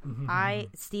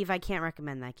 Steve, I can't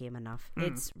recommend that game enough.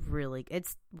 It's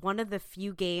one of the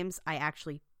few games I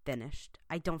actually finished.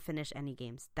 I don't finish any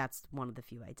games. That's one of the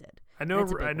few I did. I know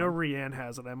Rianne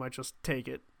has it. I might just take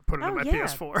it, put it in my yeah,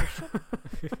 PS4.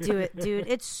 Do it, dude.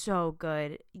 It's so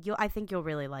good. I think you'll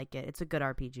really like it. It's a good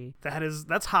RPG.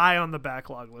 That's high on the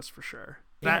backlog list for sure.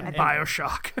 That and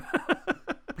BioShock.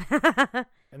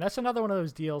 And that's another one of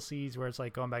those DLCs where it's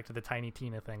like going back to the Tiny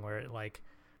Tina thing, where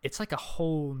it's like a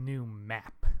whole new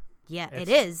map. Yeah, it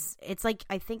is. It's like,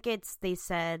 I think they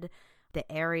said the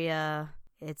area,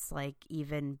 it's like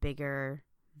even bigger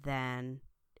than,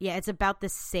 yeah, it's about the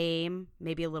same,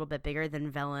 maybe a little bit bigger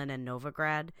than Velen and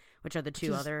Novigrad, which are the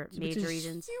two other major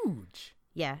regions. Huge.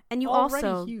 Yeah, and you Already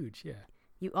also huge, yeah.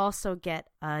 You also get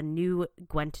a new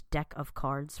Gwent deck of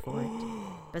cards for it,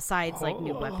 besides like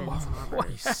new weapons and armor.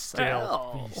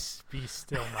 Be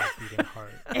still my beating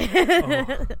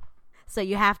heart. So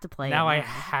you have to play now it. I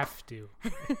have to.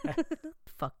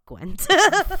 Fuck Gwent.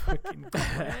 Fucking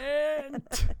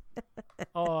Gwent.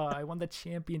 Oh, I won the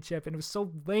championship, and it was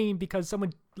so lame because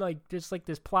someone there's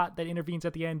this plot that intervenes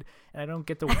at the end, and I don't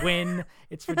get to win.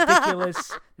 It's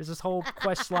ridiculous. There's this whole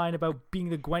quest line about being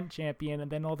the Gwent champion, and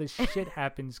then all this shit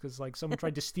happens because someone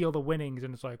tried to steal the winnings,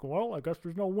 and it's like, well, I guess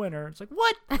there's no winner. It's like,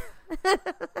 what?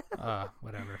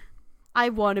 Whatever. I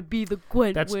want to be the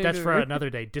Gwent winner. That's for another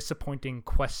day. Disappointing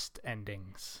quest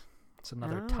endings. It's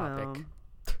another topic.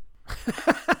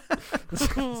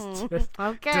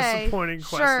 Okay. Disappointing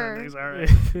quest sure. endings. All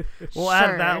right. We'll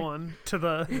add that one to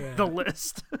the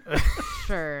list.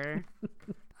 Sure.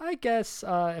 I guess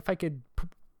if I could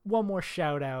one more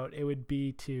shout out, it would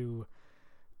be to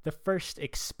the first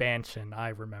expansion I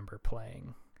remember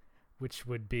playing, which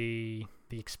would be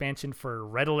the expansion for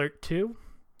Red Alert 2.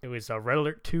 It was Red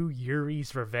Alert 2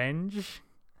 Yuri's Revenge.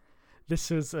 This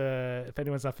was, if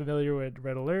anyone's not familiar with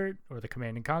Red Alert or the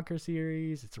Command & Conquer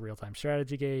series, it's a real-time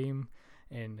strategy game.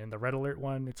 And in the Red Alert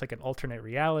one, it's like an alternate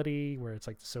reality where it's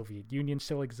like the Soviet Union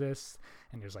still exists.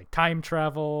 And there's like time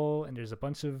travel, and there's a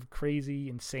bunch of crazy,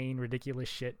 insane, ridiculous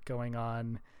shit going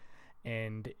on.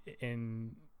 And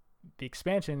in the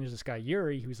expansion, there's this guy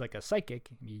Yuri who's like a psychic.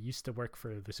 And he used to work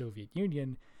for the Soviet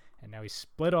Union. And now he's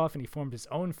split off and he formed his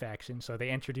own faction. So they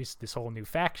introduced this whole new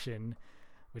faction,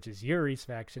 which is Yuri's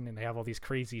faction, and they have all these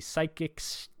crazy psychic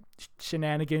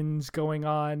shenanigans going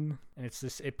on, and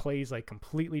it plays like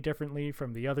completely differently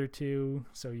from the other two.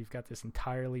 So you've got this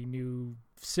entirely new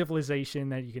civilization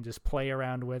that you can just play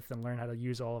around with and learn how to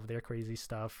use all of their crazy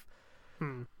stuff.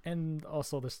 And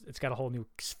also it's got a whole new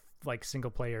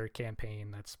single player campaign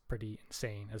that's pretty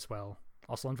insane as well,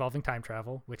 also involving time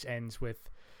travel, which ends with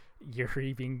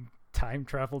Yuri being time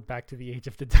traveled back to the age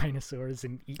of the dinosaurs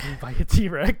and eaten by a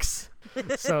T-Rex.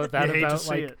 So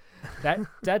that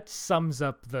that sums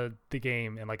up the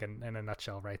game in in a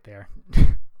nutshell right there.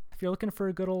 If you're looking for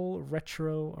a good old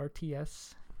retro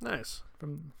RTS, nice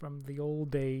from the old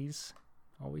days,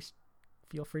 always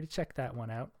feel free to check that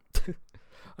one out.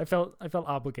 I felt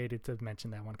obligated to mention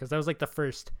that one because that was the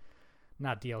first,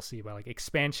 not DLC, but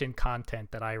expansion content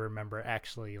that I remember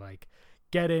actually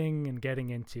getting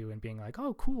into and being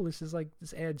oh cool,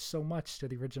 this adds so much to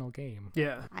the original game.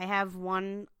 Yeah. I have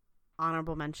one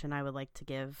honorable mention I would like to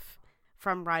give.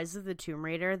 From Rise of the Tomb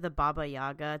Raider, the Baba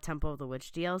Yaga Temple of the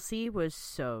Witch DLC was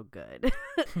so good.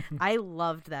 I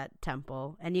loved that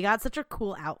temple, and you got such a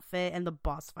cool outfit, and the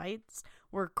boss fights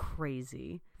were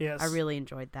crazy. Yes. I really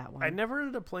enjoyed that one. I never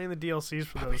ended up playing the DLCs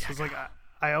for those because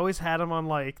I always had them on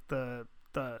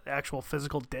the actual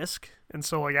physical disc, and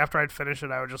so after I'd finish it,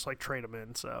 I would just trade them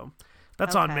in. So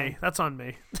that's on me. That's on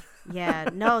me. Yeah,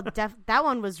 no, that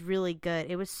one was really good.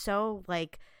 It was so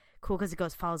cool because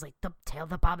it follows the tale of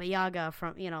the Baba Yaga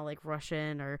from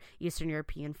Russian or Eastern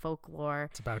European folklore.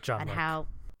 It's about John and Wick. how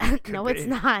no, it's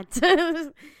not.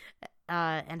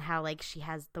 And how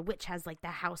the witch has the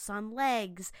house on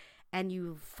legs, and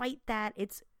you fight that.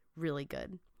 It's really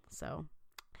good. So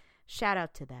shout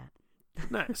out to that.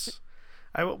 Nice.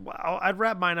 I'd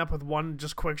wrap mine up with one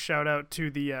just quick shout out to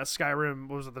the Skyrim.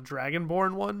 What was it, the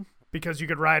Dragonborn one? Because you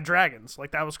could ride dragons.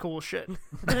 That was cool as shit.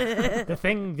 The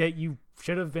thing that you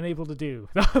should have been able to do.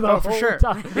 For sure.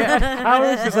 Time. Yeah. How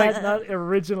is that not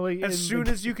originally? As soon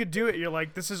as you could do it, you're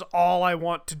this is all I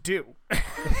want to do.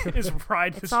 Is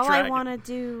ride this dragon. It's all I want to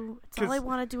do. It's all I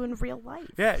want to do in real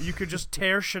life. Yeah, you could just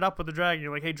tear shit up with the dragon.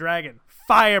 You're hey, dragon,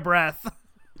 fire breath.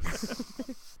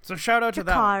 So shout out to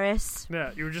that one.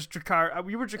 Yeah, you were just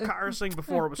we were Dracarising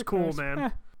before it was cool,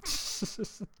 man.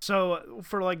 So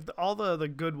for all the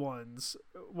good ones,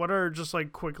 what are just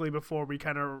quickly before we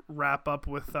kind of wrap up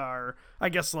with our, I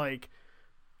guess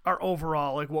our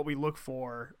overall what we look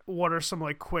for, what are some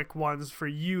quick ones for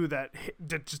you that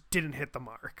just didn't hit the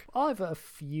mark? I'll have a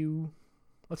few.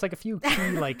 It's a few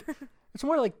key it's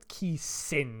more key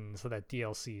sins that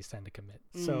DLCs tend to commit.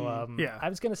 So yeah, I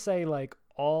was gonna say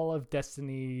all of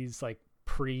Destiny's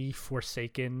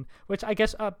pre-Forsaken, which I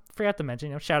guess forgot to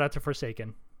mention. Shout out to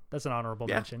Forsaken. That's an honorable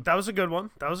mention. That was a good one.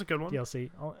 DLC.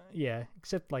 Oh, yeah,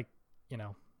 except like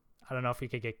I don't know if you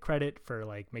could get credit for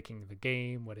like making the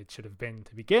game what it should have been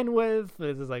to begin with.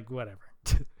 It's just like whatever.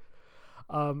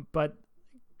 But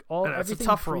everything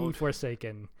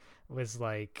pre-Forsaken was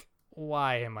like,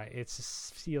 why am I? It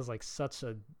just feels like such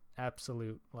an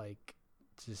absolute like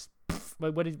just.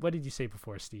 What did you say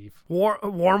before, Steve?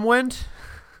 Warm wind.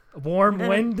 Warm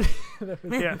wind.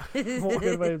 Yeah.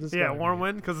 Warm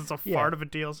wind because it's a fart of a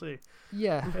DLC.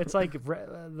 Yeah, it's like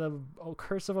the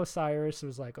Curse of Osiris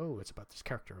was like, oh, it's about this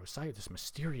character Osiris, this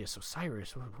mysterious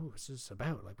Osiris. What's this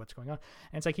about? Like, what's going on?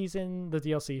 And it's like he's in the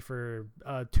DLC for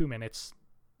 2 minutes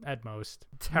at most.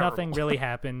 Terrible. Nothing really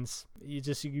happens.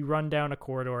 You run down a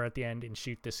corridor at the end and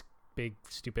shoot this big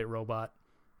stupid robot.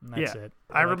 And that's it.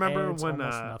 I remember when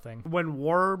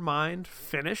Warmind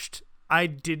finished, I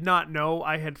did not know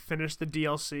I had finished the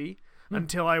DLC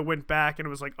until I went back and it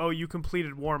was like, oh, you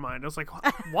completed Warmind. I was like,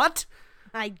 what?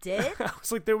 I did? I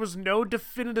was like, there was no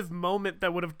definitive moment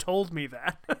that would have told me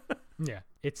that. Yeah.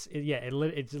 It's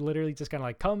literally just kind of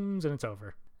like comes and it's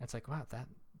over. And it's like, wow, that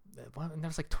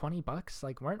was like $20.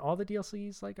 Like, weren't all the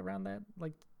DLCs like around that?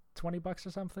 Like, $20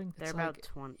 or something. They're about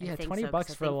 20. Yeah, I think $20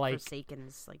 so, for like Forsaken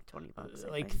is like $20.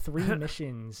 Like 3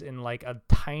 missions in like a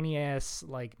tiny ass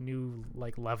like new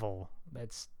like level.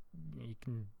 That's you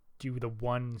can do the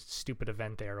one stupid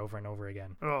event there over and over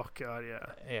again. Oh god, yeah.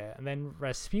 Yeah, and then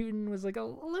Rasputin was like a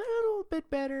little bit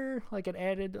better. Like it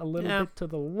added a little bit to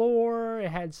the lore.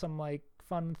 It had some like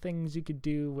fun things you could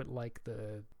do with like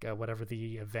the whatever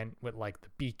the event with like the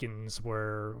beacons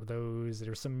were.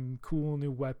 There's some cool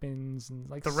new weapons and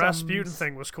like the Rasputin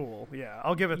thing was cool. Yeah,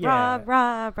 I'll give it that.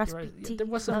 Rasputin. There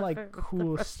was some like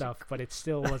cool stuff, but it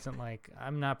still wasn't like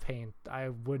I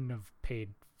wouldn't have paid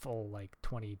full like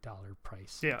 $20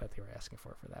 price that they were asking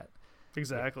for that.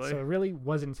 Exactly. So it really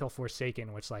wasn't until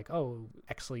Forsaken, which like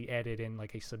actually added in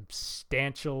like a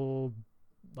substantial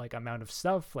like amount of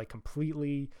stuff, like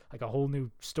completely like a whole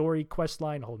new story quest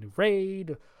line, a whole new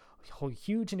raid, a whole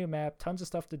huge new map, tons of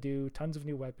stuff to do, tons of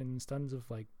new weapons, tons of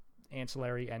like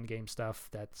ancillary end game stuff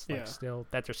that's like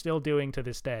that they're still doing to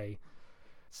this day.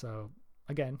 So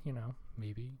again,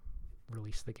 maybe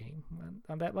release the game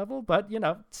on that level, but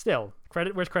still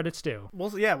credit where's credit's due.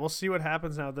 We'll see what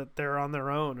happens now that they're on their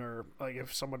own, or like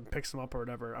if someone picks them up or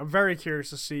whatever. I'm very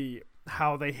curious to see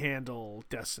how they handle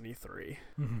Destiny 3.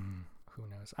 Who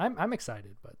knows? I'm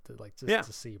excited, but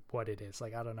to see what it is.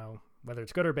 Like, I don't know whether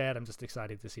it's good or bad. I'm just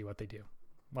excited to see what they do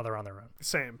while they're on their own.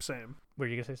 Same. Were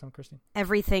you gonna say something, Christine?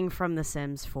 Everything from The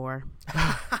Sims 4.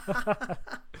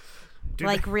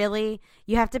 Like, really?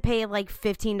 You have to pay like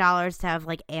 $15 to have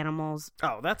like animals.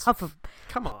 Oh, that's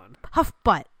come on. Huff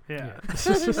butt. Yeah.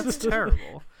 That's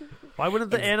terrible. Why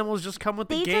wouldn't the animals just come with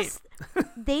the game?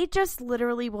 They just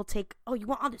literally will take, oh, you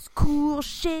want all this cool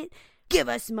shit? Give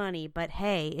us money. But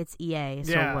hey, it's EA,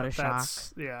 so what a shock.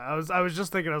 Yeah, I was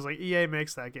just thinking, I was like, EA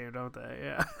makes that game, don't they?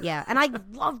 Yeah. Yeah, and I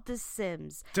love The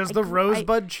Sims. Does the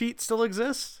Rosebud cheat still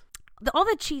exist? All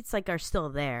the cheats like are still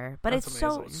there, but it's amazing.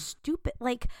 So stupid.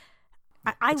 Like,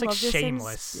 I love like The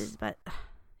shameless. Sims, but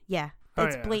yeah.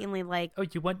 It's blatantly like, oh,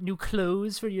 you want new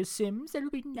clothes for your Sims? That'll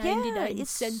be 99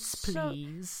 cents,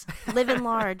 please. Living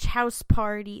large, house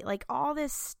party, like all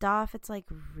this stuff. It's like,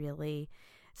 really?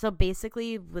 So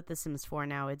basically with The Sims 4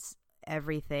 now, it's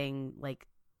everything like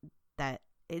that.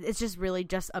 It's just really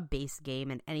just a base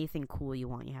game, and anything cool you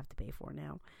want, you have to pay for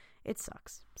now. It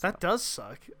sucks. That does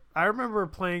suck. I remember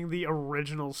playing the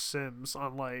original Sims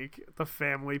on like the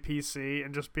family PC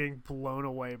and just being blown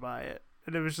away by it.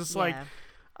 And it was just like,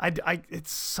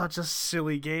 it's such a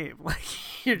silly game.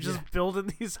 Like, you're just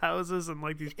building these houses and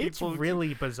like these people. It's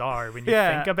really bizarre when you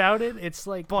think about it. It's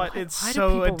like, but it's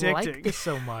so why do people addicting. Like this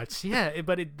so much. Yeah,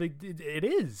 but it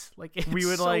is like it's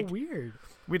so weird.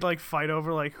 We'd like fight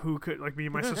over like who could, like me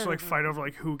and my sister like fight over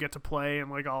like who get to play and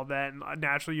like all that. And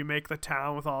naturally, you make the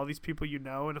town with all these people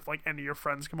and if like any of your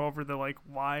friends come over, they're like,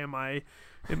 "Why am I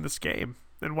in this game?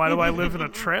 And why do I live in a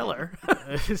trailer?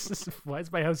 Why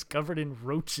is my house covered in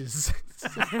roaches?"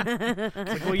 It's like,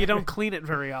 well, you don't clean it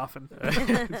very often.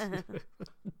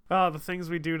 Oh, the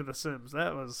things we do to The Sims.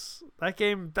 That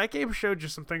game showed you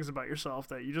some things about yourself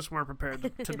that you just weren't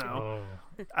prepared to know.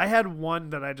 I had one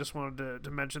that I just wanted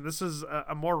to mention. This is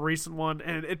a more recent one,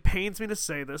 and it pains me to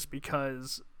say this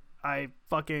because I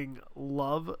fucking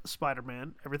love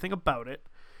Spider-Man, everything about it.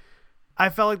 I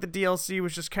felt like the DLC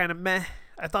was just kind of meh.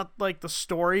 I thought like the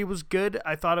story was good.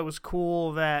 I thought it was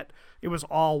cool that it was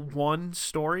all one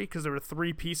story because there were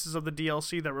 3 pieces of the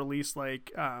DLC that released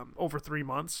like over 3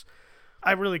 months.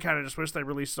 I really kind of just wish they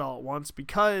released it all at once,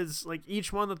 because like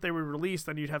each one that they would release,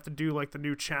 then you'd have to do like the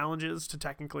new challenges to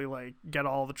technically like get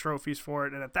all the trophies for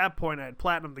it. And at that point I had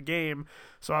platinum the game,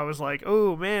 so I was like,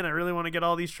 oh man, I really want to get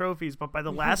all these trophies. But by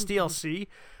the last DLC,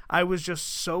 I was just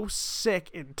so sick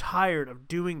and tired of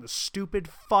doing the stupid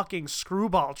fucking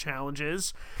screwball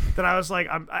challenges that I was like,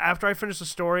 after I finished the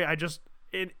story, I just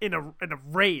in a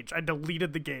rage, I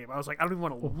deleted the game. I was like, I don't even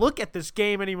want to look at this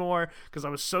game anymore, because I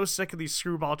was so sick of these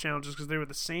screwball challenges, because they were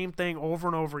the same thing over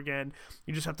and over again.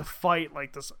 You just have to fight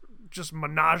like this just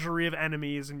menagerie of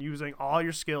enemies and using all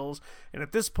your skills. And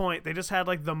at this point, they just had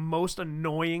like the most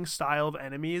annoying style of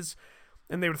enemies,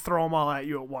 and they would throw them all at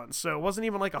you at once. So it wasn't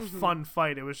even like a fun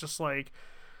fight. It was just like,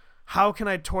 how can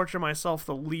I torture myself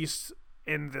the least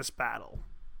in this battle?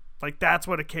 Like, that's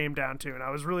what it came down to. And I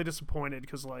was really disappointed,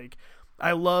 because like,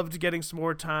 I loved getting some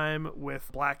more time with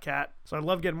Black Cat. So I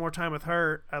loved getting more time with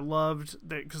her. I loved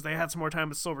that because they had some more time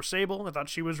with Silver Sable. I thought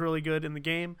she was really good in the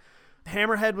game.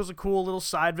 Hammerhead was a cool little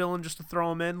side villain just to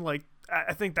throw him in. Like,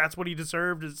 I think that's what he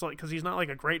deserved. It's like, because he's not like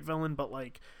a great villain, but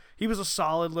like, he was a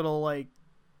solid little like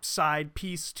side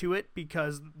piece to it,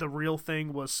 because the real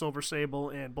thing was Silver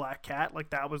Sable and Black Cat. Like,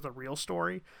 that was the real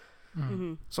story.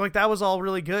 So like, that was all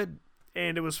really good.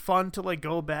 And it was fun to like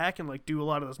go back and like do a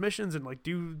lot of those missions and like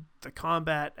do the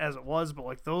combat as it was. But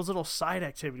like, those little side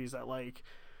activities that like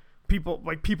people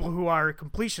who are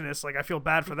completionists, like, I feel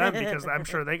bad for them, because I'm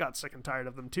sure they got sick and tired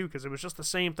of them too, because it was just the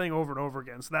same thing over and over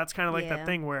again. So that's kind of like that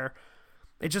thing where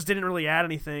it just didn't really add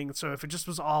anything. So if it just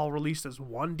was all released as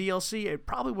one DLC, it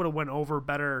probably would have went over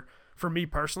better for me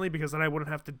personally, because then I wouldn't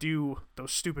have to do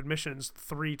those stupid missions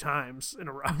 3 times in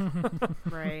a row.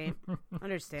 Right.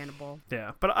 Understandable.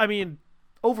 Yeah. But I mean,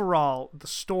 overall, the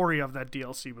story of that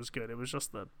DLC was good. It was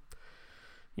just the,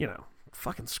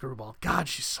 fucking Screwball. God,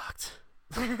 she sucked.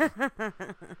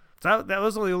 That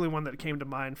was the only one that came to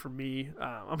mind for me.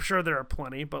 I'm sure there are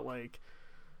plenty, but like,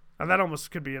 that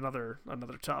almost could be another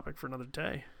topic for another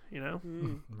day,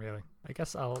 Really? I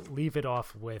guess I'll leave it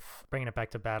off with bringing it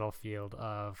back to Battlefield.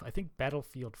 I think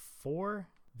Battlefield 4,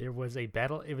 it was a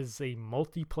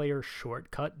multiplayer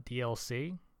shortcut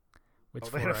DLC. Which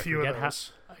they had a few of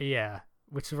those.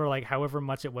 Which for like however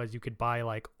much it was, you could buy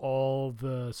like all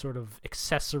the sort of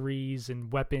accessories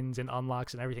and weapons and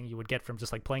unlocks and everything you would get from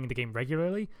just like playing the game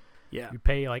regularly. Yeah. You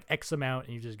pay like X amount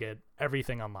and you just get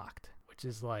everything unlocked, which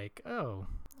is like, oh,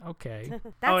 okay.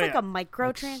 That's a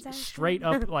microtransaction. Like straight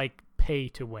up like pay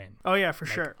to win. Oh yeah, for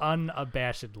sure.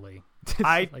 Unabashedly.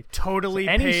 I totally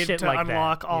paid to like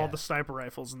unlock all the sniper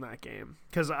rifles in that game,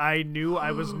 because I knew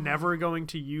I was never going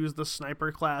to use the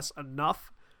sniper class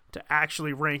enough to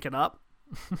actually rank it up,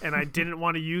 and I didn't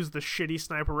want to use the shitty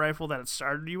sniper rifle that it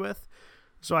started you with,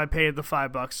 so I paid the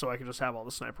 $5 so I could just have all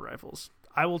the sniper rifles.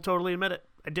 I will totally admit it.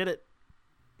 I did it.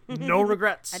 No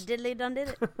regrets. I diddly done did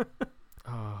it.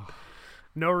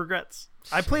 No regrets.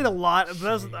 I played a lot.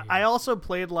 I also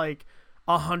played like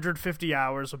 150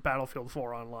 hours of Battlefield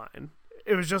 4 online.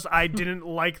 It was just, I didn't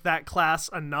like that class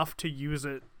enough to use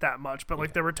it that much, but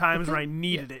like there were times where I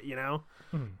needed it,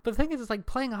 But the thing is, it's like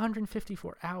playing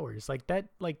 154 hours like that.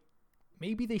 Like,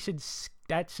 maybe that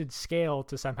should scale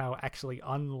to somehow actually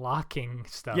unlocking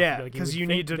stuff. Yeah, because you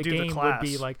need to do the class. Would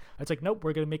be like, it's like, nope,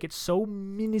 we're gonna make it so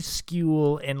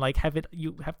minuscule and like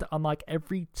you have to unlock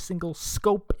every single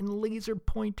scope and laser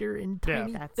pointer and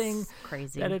tiny thing.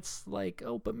 Crazy. That it's like,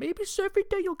 oh, but maybe so every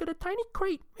day you'll get a tiny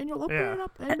crate and you'll open it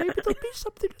up and maybe there'll be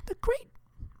something in the crate.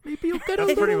 Maybe you'll get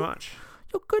That's pretty much.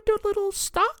 You'll get a little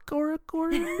stock or a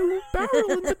new barrel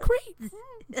in the crate.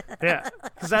 Yeah,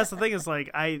 because that's the thing is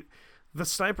like the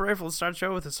sniper rifle to start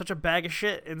show with is such a bag of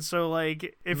shit, and so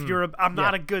like if I'm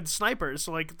not a good sniper,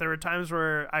 so like there are times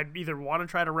where I'd either want to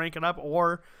try to rank it up,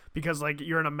 or because like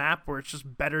you're in a map where it's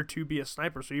just better to be a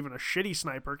sniper, so even a shitty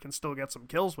sniper can still get some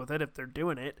kills with it if they're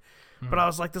doing it. But I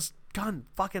was like, this gun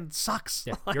fucking sucks.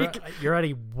 Yeah, like, you're at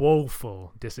a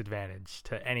woeful disadvantage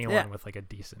to anyone with like a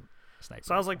decent sniper.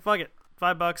 So I was like, fuck it,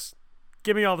 $5,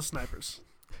 give me all the snipers.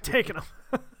 Taking them.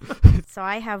 So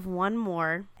I have one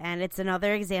more, and it's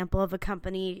another example of a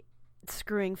company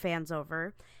screwing fans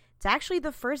over. It's actually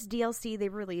the first DLC they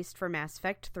released for Mass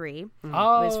Effect 3.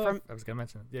 I was going to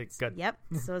mention it. Yeah, good. Yep.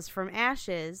 So it's from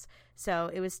Ashes.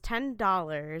 So it was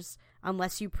 $10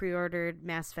 unless you pre-ordered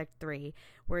Mass Effect 3,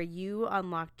 where you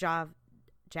unlock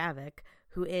Javik,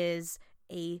 who is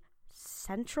a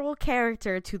central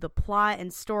character to the plot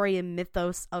and story and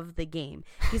mythos of the game.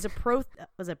 He's a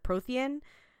Prothean,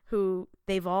 who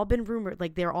they've all been rumored,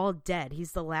 like they're all dead.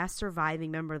 He's the last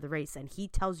surviving member of the race, and he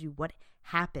tells you what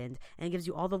happened and gives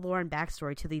you all the lore and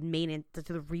backstory to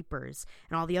to the Reapers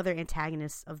and all the other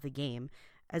antagonists of the game,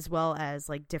 as well as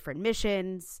like different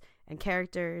missions and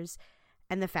characters.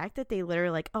 And the fact that they literally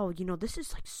like, oh, this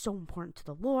is like so important to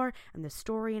the lore and the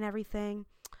story and everything.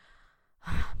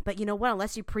 But you know what?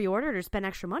 Unless you pre-ordered or spend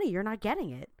extra money, you're not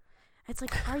getting it. It's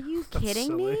like, are you kidding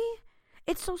silly. me?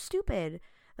 It's so stupid.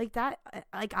 Like that,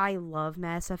 like I love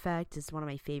Mass Effect. It's one of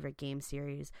my favorite game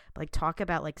series. But like, talk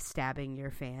about like stabbing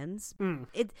your fans.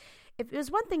 It was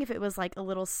one thing if it was like a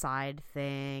little side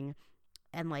thing,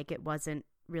 and like it wasn't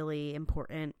really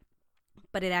important,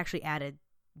 but it actually added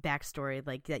backstory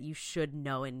like that you should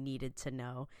know and needed to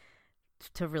know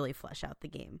to really flesh out the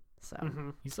game.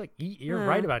 So he's like, you're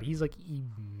right about it. He's like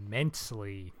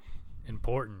immensely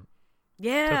important to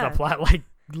yeah, the plot, like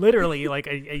literally like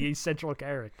a central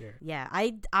character. yeah.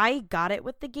 I got it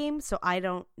with the game, so I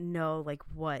don't know like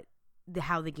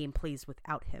how the game plays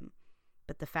without him.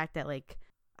 But the fact that like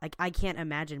I can't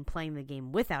imagine playing the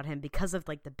game without him because of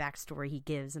like the backstory he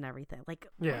gives and everything. Like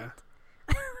Yeah.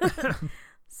 what?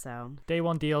 So Day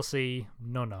one DLC,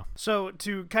 no. So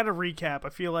to kind of recap, I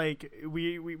feel like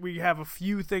we have a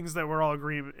few things that we're all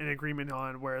in agreement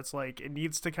on, where it's like it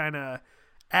needs to kind of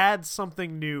add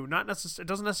something new. It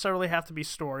doesn't necessarily have to be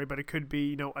story, but it could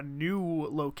be a new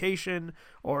location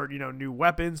or new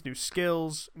weapons, new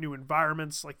skills, new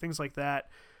environments, like things like that,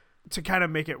 to kind of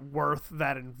make it worth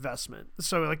that investment.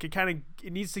 So like it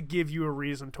needs to give you a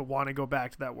reason to want to go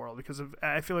back to that world, because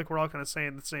I feel like we're all kind of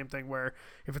saying the same thing, where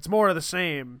if it's more of the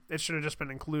same, it should have just been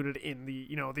included in the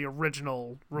the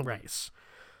original release.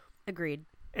 agreed.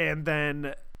 And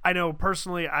then I know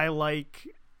personally I like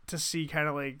to see kind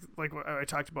of like what I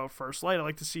talked about First Light. I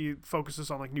like to see focuses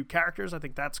on like new characters. I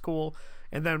think that's cool.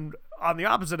 And then on the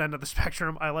opposite end of the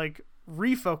spectrum, I like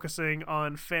refocusing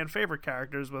on fan favorite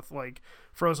characters with like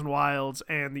Frozen Wilds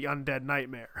and the Undead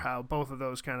Nightmare, how both of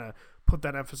those kind of put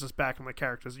that emphasis back on the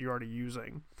characters you're already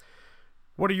using.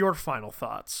 What are your final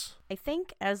thoughts? I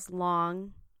think as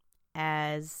long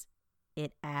as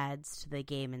it adds to the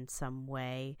game in some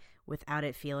way without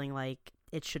it feeling like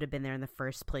it should have been there in the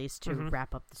first place to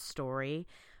wrap up the story,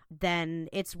 then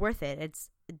it's worth it. It's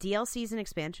DLCs and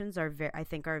expansions are I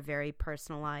think are a very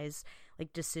personalized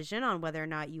like decision on whether or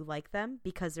not you like them,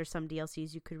 because there's some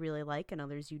DLCs you could really like and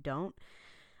others you don't.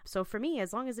 So for me,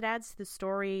 as long as it adds to the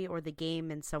story or the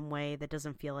game in some way that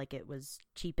doesn't feel like it was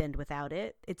cheapened without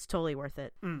it, it's totally worth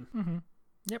it.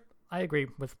 Yep, I agree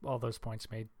with all those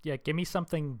points made. Yeah, give me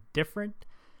something different.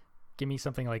 Give me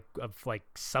something like of like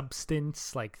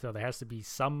substance, like so there has to be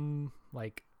some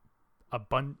like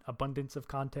abundance of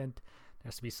content. There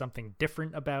has to be something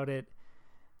different about it,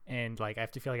 and like I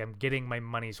have to feel like I'm getting my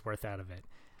money's worth out of it.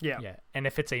 Yeah. And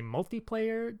if it's a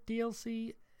multiplayer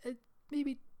DLC,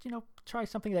 maybe try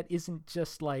something that isn't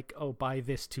just like, oh, buy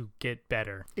this to get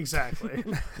better. Exactly.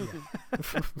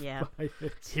 Yeah.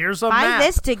 Here's a Buy map.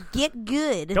 this to get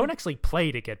good. Don't actually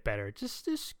play to get better. Just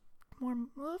a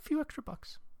few extra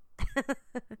bucks.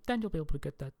 Then you'll be able to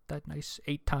get that nice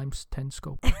 8x10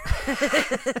 scope.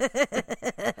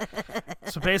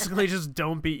 So basically just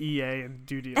don't be EA and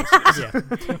do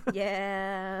DLCs. Yeah.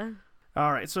 Yeah.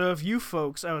 All right, so if you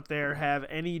folks out there have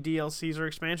any DLCs or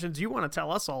expansions you want to tell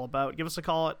us all about, give us a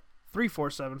call at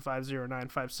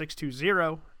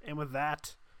 347-509-5620. And with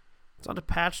that, it's on to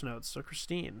patch notes. So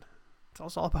Christine, tell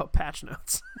us all about patch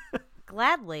notes.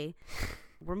 Gladly.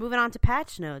 We're moving on to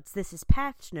patch notes. This is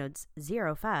patch notes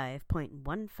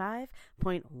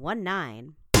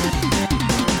 05.15.19.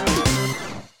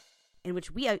 In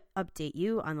which we update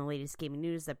you on the latest gaming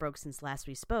news that broke since last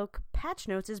we spoke. Patch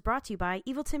Notes is brought to you by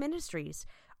Evil Tim Industries.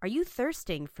 Are you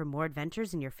thirsting for more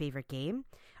adventures in your favorite game?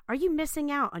 Are you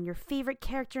missing out on your favorite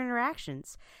character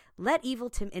interactions? Let Evil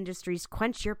Tim Industries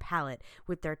quench your palate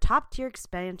with their top-tier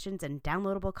expansions and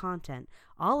downloadable content,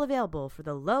 all available for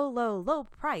the low, low, low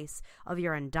price of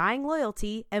your undying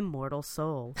loyalty, Immortal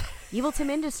Soul. Evil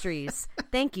Tim Industries,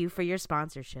 thank you for your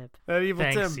sponsorship. That Evil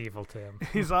Thanks, Tim. Evil Tim.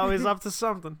 He's always up to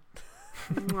something.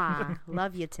 Mwah.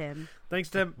 Love you, Tim. Thanks,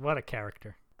 Tim. What a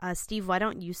character. Steve, why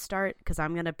don't you start? Because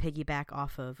I'm going to piggyback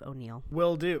off of O'Neill.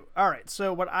 Will do. All right,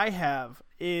 so what I have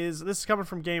is, this is coming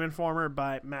from Game Informer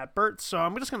by Matt Burt, so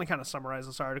I'm just going to kind of summarize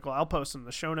this article. I'll post in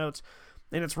the show notes,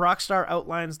 and it's Rockstar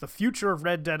outlines the future of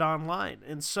Red Dead Online.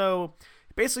 And so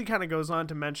it basically kind of goes on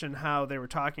to mention how they were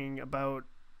talking about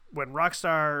when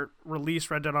Rockstar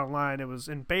released Red Dead Online, it was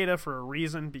in beta for a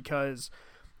reason, because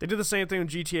they did the same thing with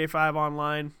GTA 5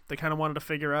 Online. They kind of wanted to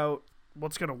figure out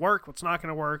what's going to work, what's not going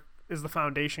to work. Is the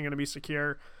foundation going to be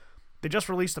secure? They just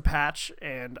released a patch,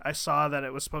 and I saw that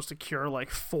it was supposed to cure like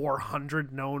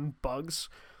 400 known bugs.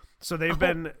 So they've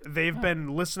been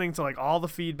listening to like all the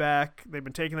feedback. They've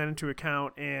been taking that into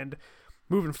account, and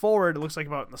moving forward, it looks like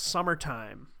about in the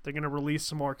summertime they're going to release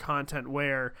some more content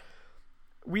where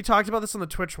we talked about this on the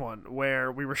Twitch one,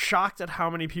 where we were shocked at how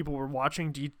many people were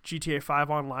watching GTA 5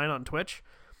 online on Twitch.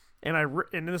 And and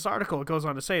in this article, it goes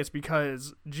on to say it's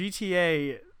because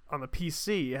GTA on the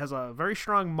PC has a very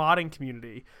strong modding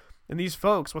community. And these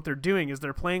folks, what they're doing is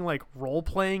they're playing like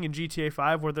role-playing in GTA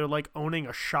 5 where they're like owning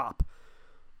a shop.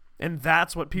 And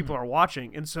that's what people are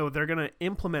watching. And so they're going to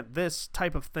implement this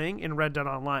type of thing in Red Dead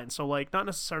Online. So like not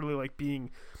necessarily like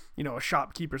being, you know, a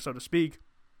shopkeeper, so to speak,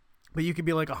 but you could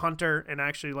be like a hunter and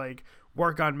actually like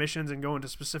work on missions and go into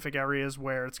specific areas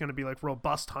where it's going to be like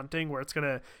robust hunting, where it's going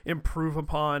to improve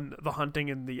upon the hunting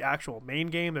in the actual main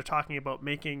game. They're talking about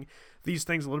making these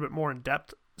things a little bit more in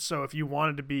depth. So if you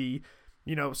wanted to be,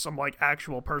 you know, some like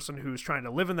actual person who's trying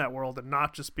to live in that world and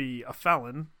not just be a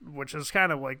felon, which is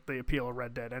kind of like the appeal of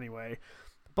Red Dead anyway,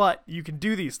 but you can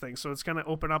do these things. So it's going to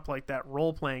open up like that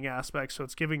role-playing aspect. So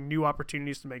it's giving new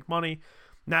opportunities to make money.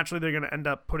 Naturally, they're going to end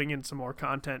up putting in some more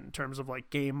content in terms of like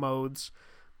game modes.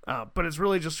 But it's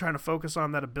really just trying to focus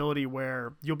on that ability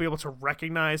where you'll be able to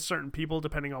recognize certain people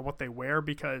depending on what they wear,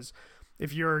 because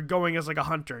if you're going as like a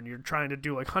hunter and you're trying to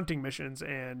do like hunting missions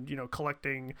and, you know,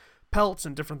 collecting pelts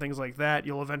and different things like that,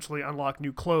 you'll eventually unlock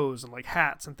new clothes and like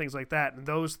hats and things like that. And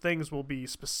those things will be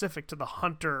specific to the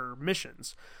hunter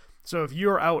missions. So if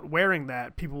you're out wearing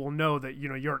that, people will know that, you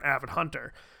know, you're an avid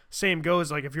hunter. Same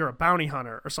goes like if you're a bounty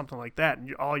hunter or something like that,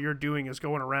 and all you're doing is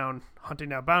going around hunting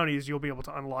down bounties, you'll be able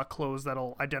to unlock clothes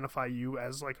that'll identify you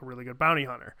as like a really good bounty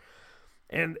hunter.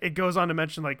 And it goes on to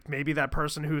mention like maybe that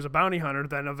person who's a bounty hunter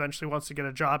then eventually wants to get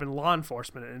a job in law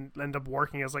enforcement and end up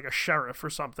working as like a sheriff or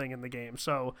something in the game.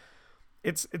 So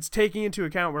it's taking into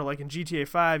account where like in GTA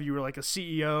 5 you were like a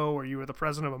CEO or you were the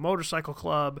president of a motorcycle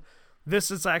club.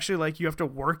 This is actually like you have to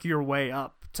work your way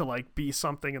up to like be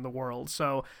something in the world.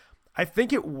 So I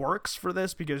think it works for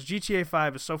this because GTA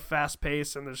 5 is so fast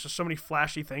paced and there's just so many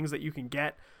flashy things that you can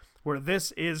get, where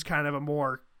this is kind of a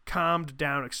more calmed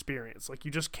down experience. Like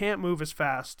you just can't move as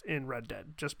fast in Red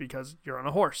Dead just because you're on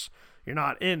a horse. You're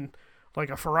not in like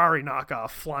a Ferrari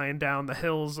knockoff flying down the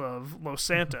hills of Los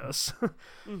Santos.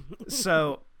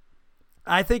 So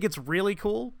I think it's really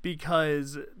cool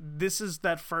because this is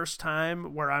that first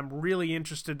time where I'm really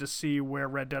interested to see where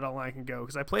Red Dead Online can go,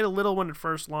 because I played a little when it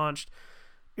first launched.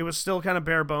 It was still kind of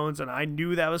bare bones, and I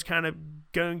knew that was kind of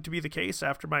going to be the case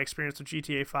after my experience with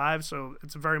GTA 5, so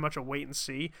it's very much a wait and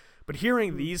see. But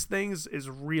hearing these things is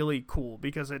really cool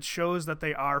because it shows that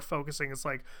they are focusing. It's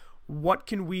like, what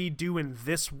can we do in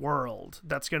this world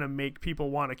that's going to make people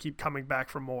want to keep coming back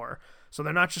for more? So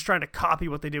they're not just trying to copy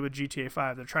what they did with GTA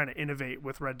 5. They're trying to innovate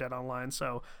with Red Dead Online.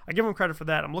 So I give them credit for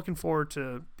that. I'm looking forward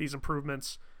to these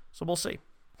improvements. So we'll see.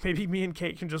 Maybe me and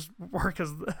Kate can just work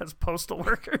as postal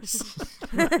workers.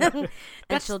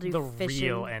 That's she'll do the fishing.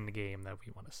 real end game that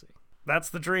we want to see. That's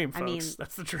the dream, folks. I mean,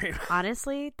 that's the dream.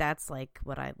 Honestly, that's like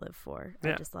what I live for.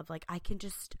 Yeah. I just love like I could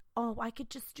just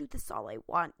do this all I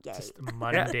want. Yay. Just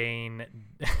mundane.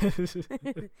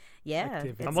 Yeah.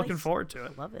 activity. I'm looking forward to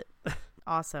it. I love it.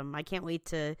 Awesome. I can't wait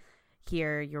to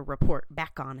hear your report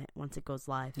back on it once it goes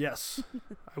live. Yes,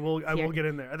 I will get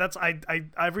in there. That's I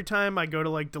every time I go to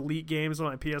like delete games on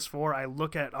my PS4, I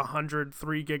look at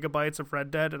 103 gigabytes of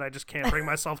Red Dead and I just can't bring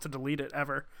myself to delete it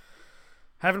ever.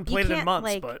 Haven't played it in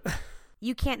months, but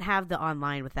you can't have the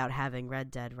online without having Red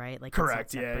Dead, right? Like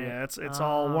correct. Yeah. It's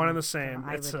all one and the same.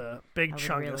 It's a big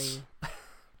chungus.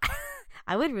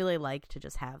 I would really like to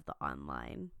just have the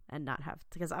online and not have,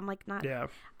 because I'm like not. Yeah.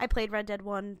 I played Red Dead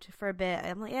 1 for a bit.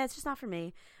 I'm like, yeah, it's just not for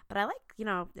me. But I like, you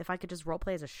know, if I could just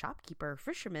roleplay as a shopkeeper,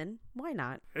 fisherman, why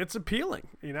not? It's appealing,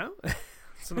 you know.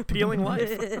 It's an appealing life.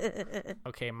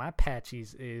 Okay, my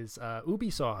patchies is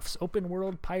Ubisoft's open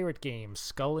world pirate game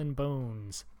Skull and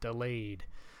Bones delayed.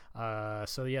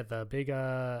 So yeah, the big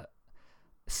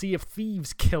Sea of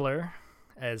Thieves killer,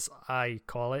 as I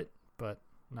call it, but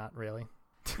not really.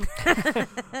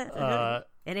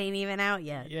 It ain't even out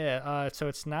yet. Yeah, so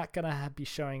it's not gonna be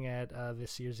showing at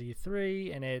this year's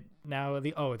E3, and it now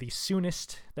the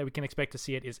soonest that we can expect to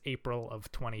see it is April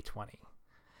of 2020.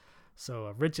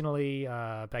 So originally,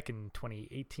 back in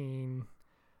 2018,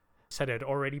 said it had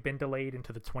already been delayed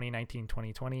into the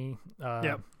 2019-2020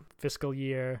 fiscal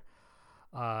year,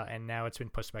 and now it's been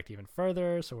pushed back even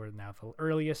further. So we're now the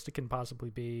earliest it can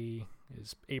possibly be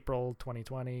is April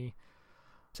 2020.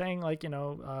 Saying like, you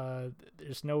know,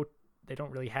 they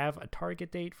don't really have a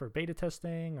target date for beta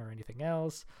testing or anything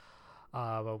else.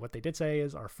 But what they did say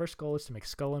is our first goal is to make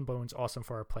Skull and Bones awesome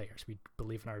for our players. We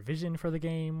believe in our vision for the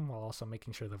game while also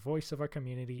making sure the voice of our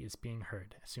community is being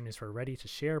heard. As soon as we're ready to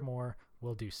share more,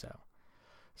 we'll do so.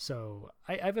 So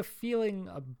I have a feeling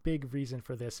a big reason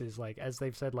for this is like, as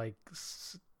they've said, like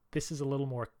this is a little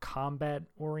more combat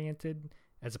oriented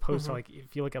as opposed to like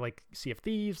if you look at like Sea of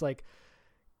Thieves, like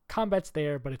combat's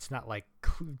there, but it's not like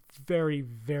very,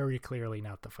 very clearly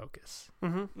not the focus.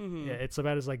 Yeah, it's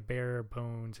about as like bare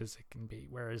bones as it can be.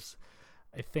 Whereas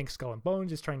I think Skull and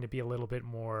Bones is trying to be a little bit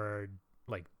more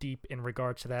like deep in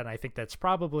regards to that. And I think that's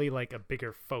probably like a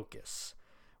bigger focus,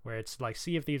 where it's like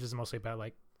Sea of Thieves is mostly about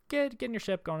like get in your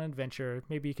ship, go on an adventure.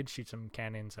 Maybe you could shoot some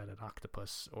cannons at an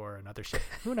octopus or another ship.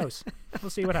 Who knows? We'll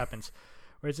see what happens.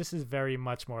 Whereas this is very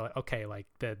much more like, okay, like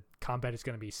the combat is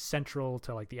going to be central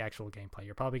to like the actual gameplay.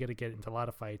 You're probably going to get into a lot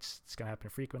of fights. It's going to happen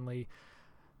frequently.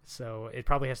 So it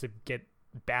probably has to get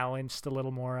balanced a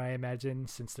little more, I imagine,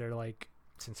 since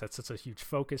that's such a huge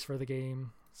focus for the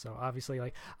game. So obviously,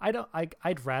 like,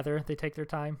 I'd rather they take their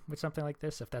time with something like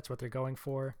this if that's what they're going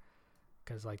for.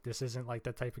 Because like this isn't like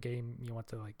that type of game you want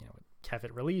to like, you know, have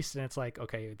it released and it's like,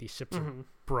 okay, these ships are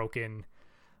broken.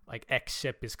 Like X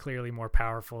ship is clearly more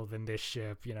powerful than this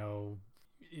ship, you know.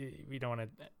 We don't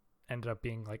want to end up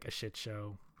being like a shit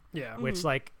show. Yeah. Which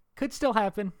like could still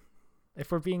happen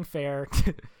if we're being fair.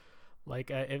 Like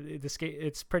this game,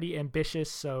 it's pretty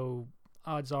ambitious, so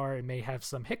odds are it may have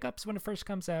some hiccups when it first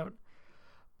comes out.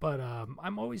 But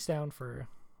I'm always down for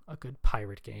a good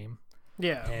pirate game.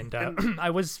 Yeah. And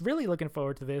I was really looking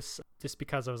forward to this just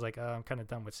because I was like, I'm kind of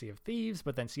done with Sea of Thieves.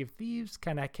 But then Sea of Thieves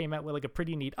kind of came out with like a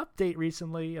pretty neat update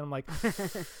recently. And I'm like,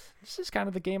 this is kind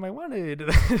of the game I wanted.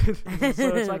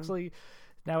 So it's actually,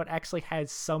 now it actually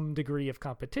has some degree of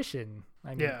competition.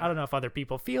 I mean, I don't know if other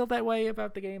people feel that way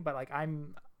about the game, but like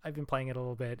I've been playing it a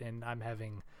little bit and I'm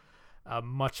having a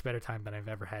much better time than I've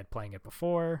ever had playing it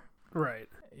before. Right.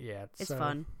 Yeah. It's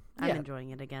fun. I'm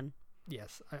enjoying it again.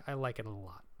 Yes. I like it a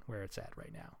lot where it's at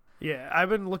right now. Yeah, I've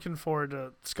been looking forward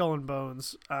to Skull and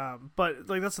Bones, but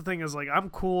like that's the thing is like I'm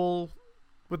cool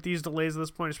with these delays at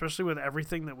this point, especially with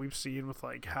everything that we've seen with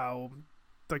like how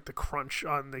like the crunch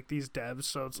on like these devs.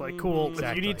 So it's like cool. Exactly.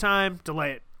 If you need time,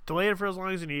 delay it for as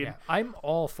long as you need. Yeah, I'm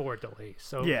all for delays.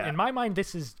 So in my mind,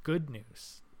 this is good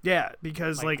news. Yeah,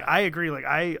 because like I agree. Like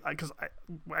I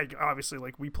obviously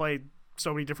like we played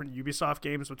so many different Ubisoft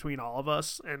games between all of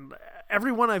us, and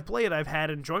every one I've played I've had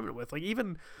enjoyment with. Like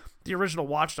even the original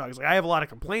Watch Dogs, like I have a lot of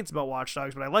complaints about Watch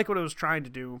Dogs, but I like what it was trying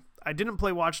to do. I didn't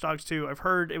play Watch Dogs 2. I've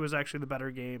heard it was actually the better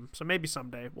game, so maybe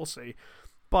someday we'll see.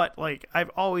 But like I've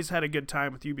always had a good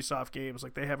time with Ubisoft games.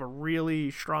 Like they have a really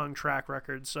strong track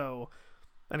record. So,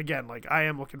 and again, like I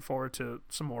am looking forward to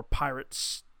some more pirate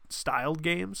styled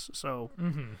games. So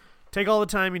take all the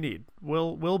time you need.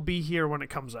 We'll be here when it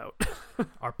comes out.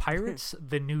 Are pirates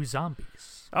the new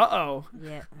zombies? Uh-oh.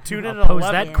 Yeah. Tune in I'll at pose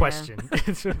 11. that question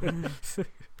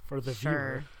for the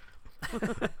viewer.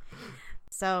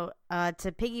 So,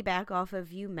 to piggyback off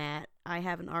of you, Matt, I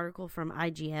have an article from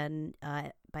IGN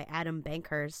by Adam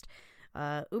Bankhurst.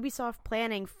 Ubisoft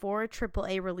planning 4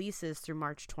 AAA releases through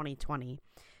March 2020.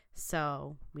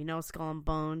 So, we know Skull and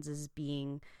Bones is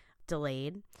being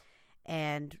delayed,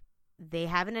 and they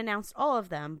haven't announced all of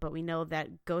them, but we know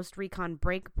that Ghost Recon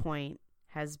Breakpoint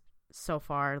has so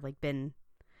far like been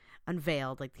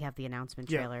unveiled. Like they have the announcement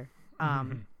trailer.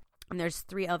 And there's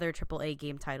 3 other AAA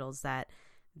game titles that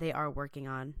they are working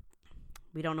on.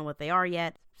 We don't know what they are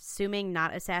yet. Assuming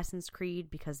not Assassin's Creed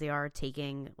because they are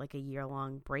taking like a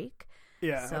year-long break.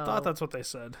 Yeah, so, I thought that's what they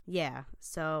said. Yeah,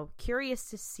 so curious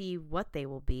to see what they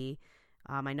will be.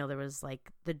 I know there was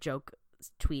like the joke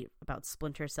tweet about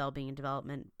Splinter Cell being in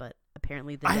development, but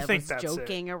apparently the dev was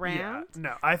joking around. Yeah,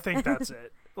 no, I think that's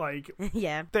it. Like,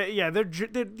 yeah, they're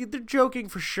joking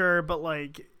for sure. But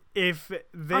like, if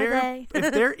their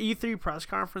E3 press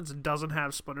conference doesn't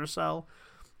have Splinter Cell,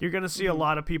 you're gonna see a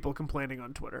lot of people complaining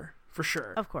on Twitter for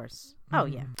sure. Of course. Oh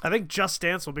yeah. I think Just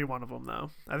Dance will be one of them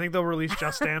though. I think they'll release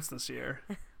Just Dance this year.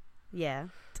 Yeah.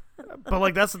 But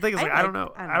like that's the thing is like I don't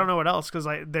know what else because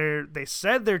they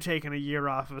said they're taking a year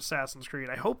off of Assassin's Creed.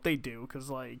 I hope they do because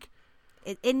like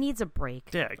it needs a break.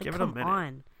 Yeah, like, give it a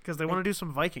minute because they want to do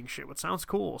some Viking shit, which sounds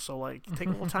cool. So like take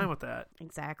a little time with that.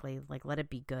 Exactly, like let it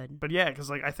be good. But yeah, because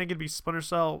like I think it'd be Splinter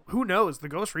Cell. Who knows? The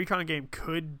Ghost Recon game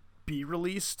could be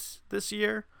released this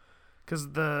year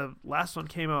because the last one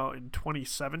came out in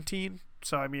 2017.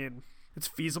 So I mean, it's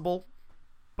feasible.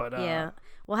 But yeah,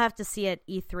 we'll have to see at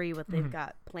E3 what they've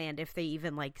got planned. If they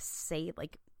even like say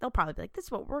like they'll probably be like, "This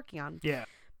is what we're working on." Yeah.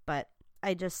 But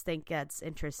I just think that's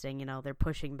interesting. You know, they're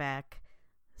pushing back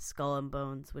Skull and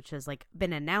Bones, which has like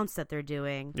been announced that they're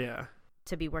doing. Yeah.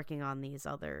 To be working on these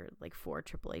other like 4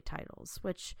 AAA titles,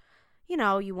 which you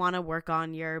know you want to work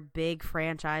on your big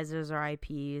franchises or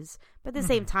IPs, but at the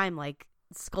same time, like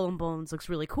Skull and Bones looks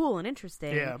really cool and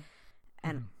interesting. Yeah.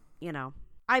 And you know.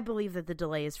 I believe that the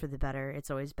delay is for the better. It's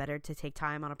always better to take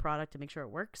time on a product to make sure it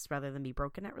works rather than be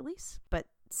broken at release. But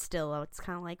still, it's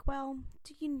kind of like, well,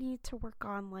 do you need to work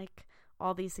on like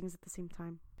all these things at the same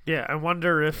time? Yeah, I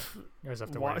wonder if You always have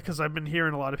to worry. because I've been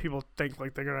hearing a lot of people think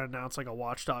like they're gonna announce like a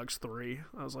Watch Dogs 3.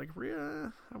 I was like, yeah,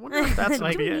 I wonder if that's gonna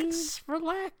Like, be it.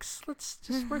 relax. Let's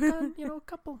just work on, a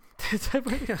couple.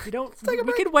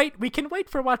 We can wait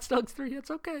for Watch Dogs 3.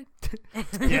 It's okay.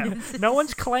 Yeah, No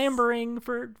one's clamoring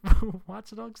for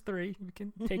Watch Dogs 3. You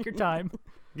can take your time.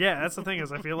 yeah, that's the thing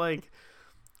is I feel like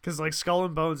because like Skull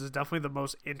and Bones is definitely the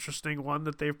most interesting one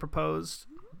that they've proposed.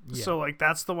 Yeah. So like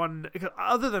that's the one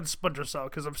other than Splinter Cell,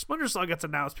 because if Splinter Cell gets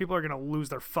announced, people are gonna lose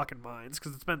their fucking minds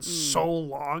because it's been so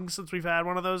long since we've had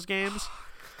one of those games.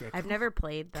 I've never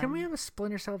played them. Can we have a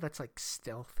Splinter Cell that's like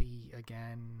stealthy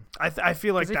again? I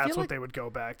feel like 'Cause I that's feel what like- they would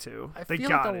go back to. I They feel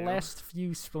got like the to. last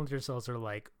few Splinter Cells are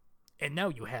like, and now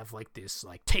you have like this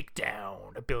like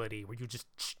takedown ability where you just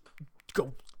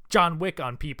go John Wick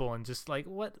on people and just like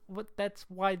what that's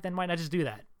why not just do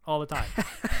that all the time?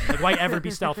 Like why ever be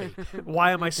stealthy?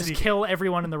 Why am I Just sneaking? kill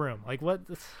everyone in the room. Like what?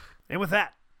 And with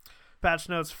that, patch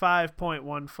notes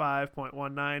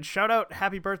 5.15.19. Shout out,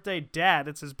 happy birthday, Dad!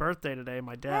 It's his birthday today.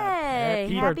 My dad Hey,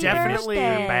 He happy definitely-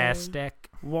 birthday. Bastic.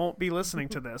 won't be listening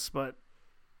to this, but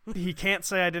he can't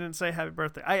say I didn't say happy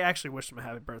birthday. I actually wished him a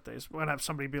happy birthday. So when I have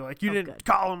somebody be like, you Oh, didn't good.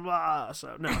 call him,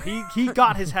 so no, he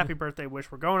got his happy birthday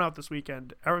wish. We're going out this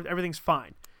weekend. Everything's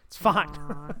fine. It's fine.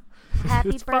 Aw. Happy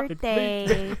It's fine.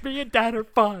 birthday. Me and Dad are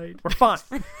fine. We're fine.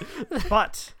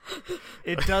 But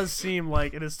it does seem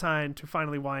like it is time to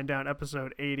finally wind down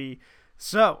episode 80.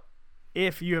 So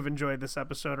if you have enjoyed this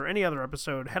episode or any other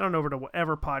episode, head on over to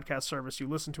whatever podcast service you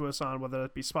listen to us on, whether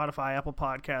it be Spotify, Apple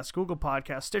Podcasts, Google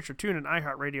Podcasts, Stitcher, TuneIn,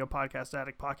 iHeartRadio, Podcast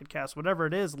Addict, Pocket Cast, whatever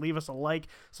it is. Leave us a like,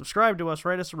 subscribe to us,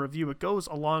 write us a review. It goes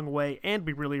a long way, and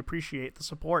we really appreciate the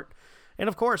support. And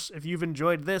of course, if you've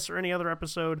enjoyed this or any other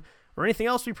episode or anything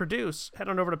else we produce, head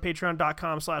on over to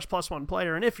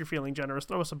patreon.com/+1player. And if you're feeling generous,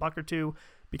 throw us a buck or two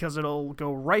because it'll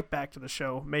go right back to the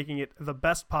show, making it the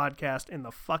best podcast in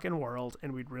the fucking world.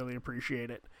 And we'd really appreciate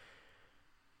it.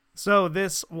 So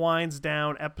this winds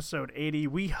down episode 80.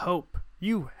 We hope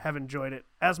you have enjoyed it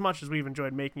as much as we've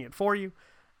enjoyed making it for you.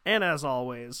 And as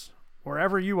always,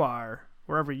 wherever you are,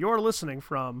 wherever you're listening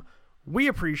from, we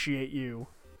appreciate you.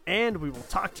 And we will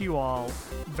talk to you all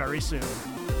very soon.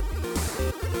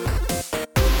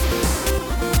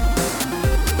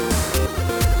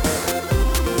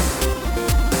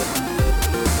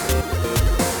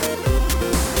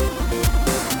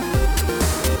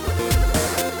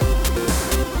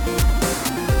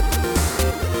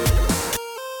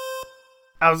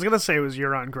 I was going to say it was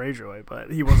Euron Greyjoy,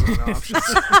 but he wasn't an option.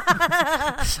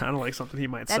 Sounded like something he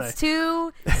might That's say.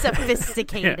 too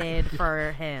sophisticated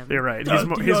for him. You're right.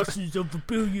 Of a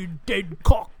billion dead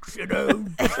cocks, sticking in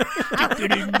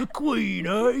the queen,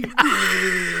 eh?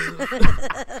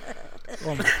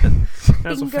 That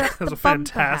was Finger up a the bum,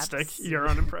 fantastic perhaps.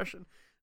 Euron impression.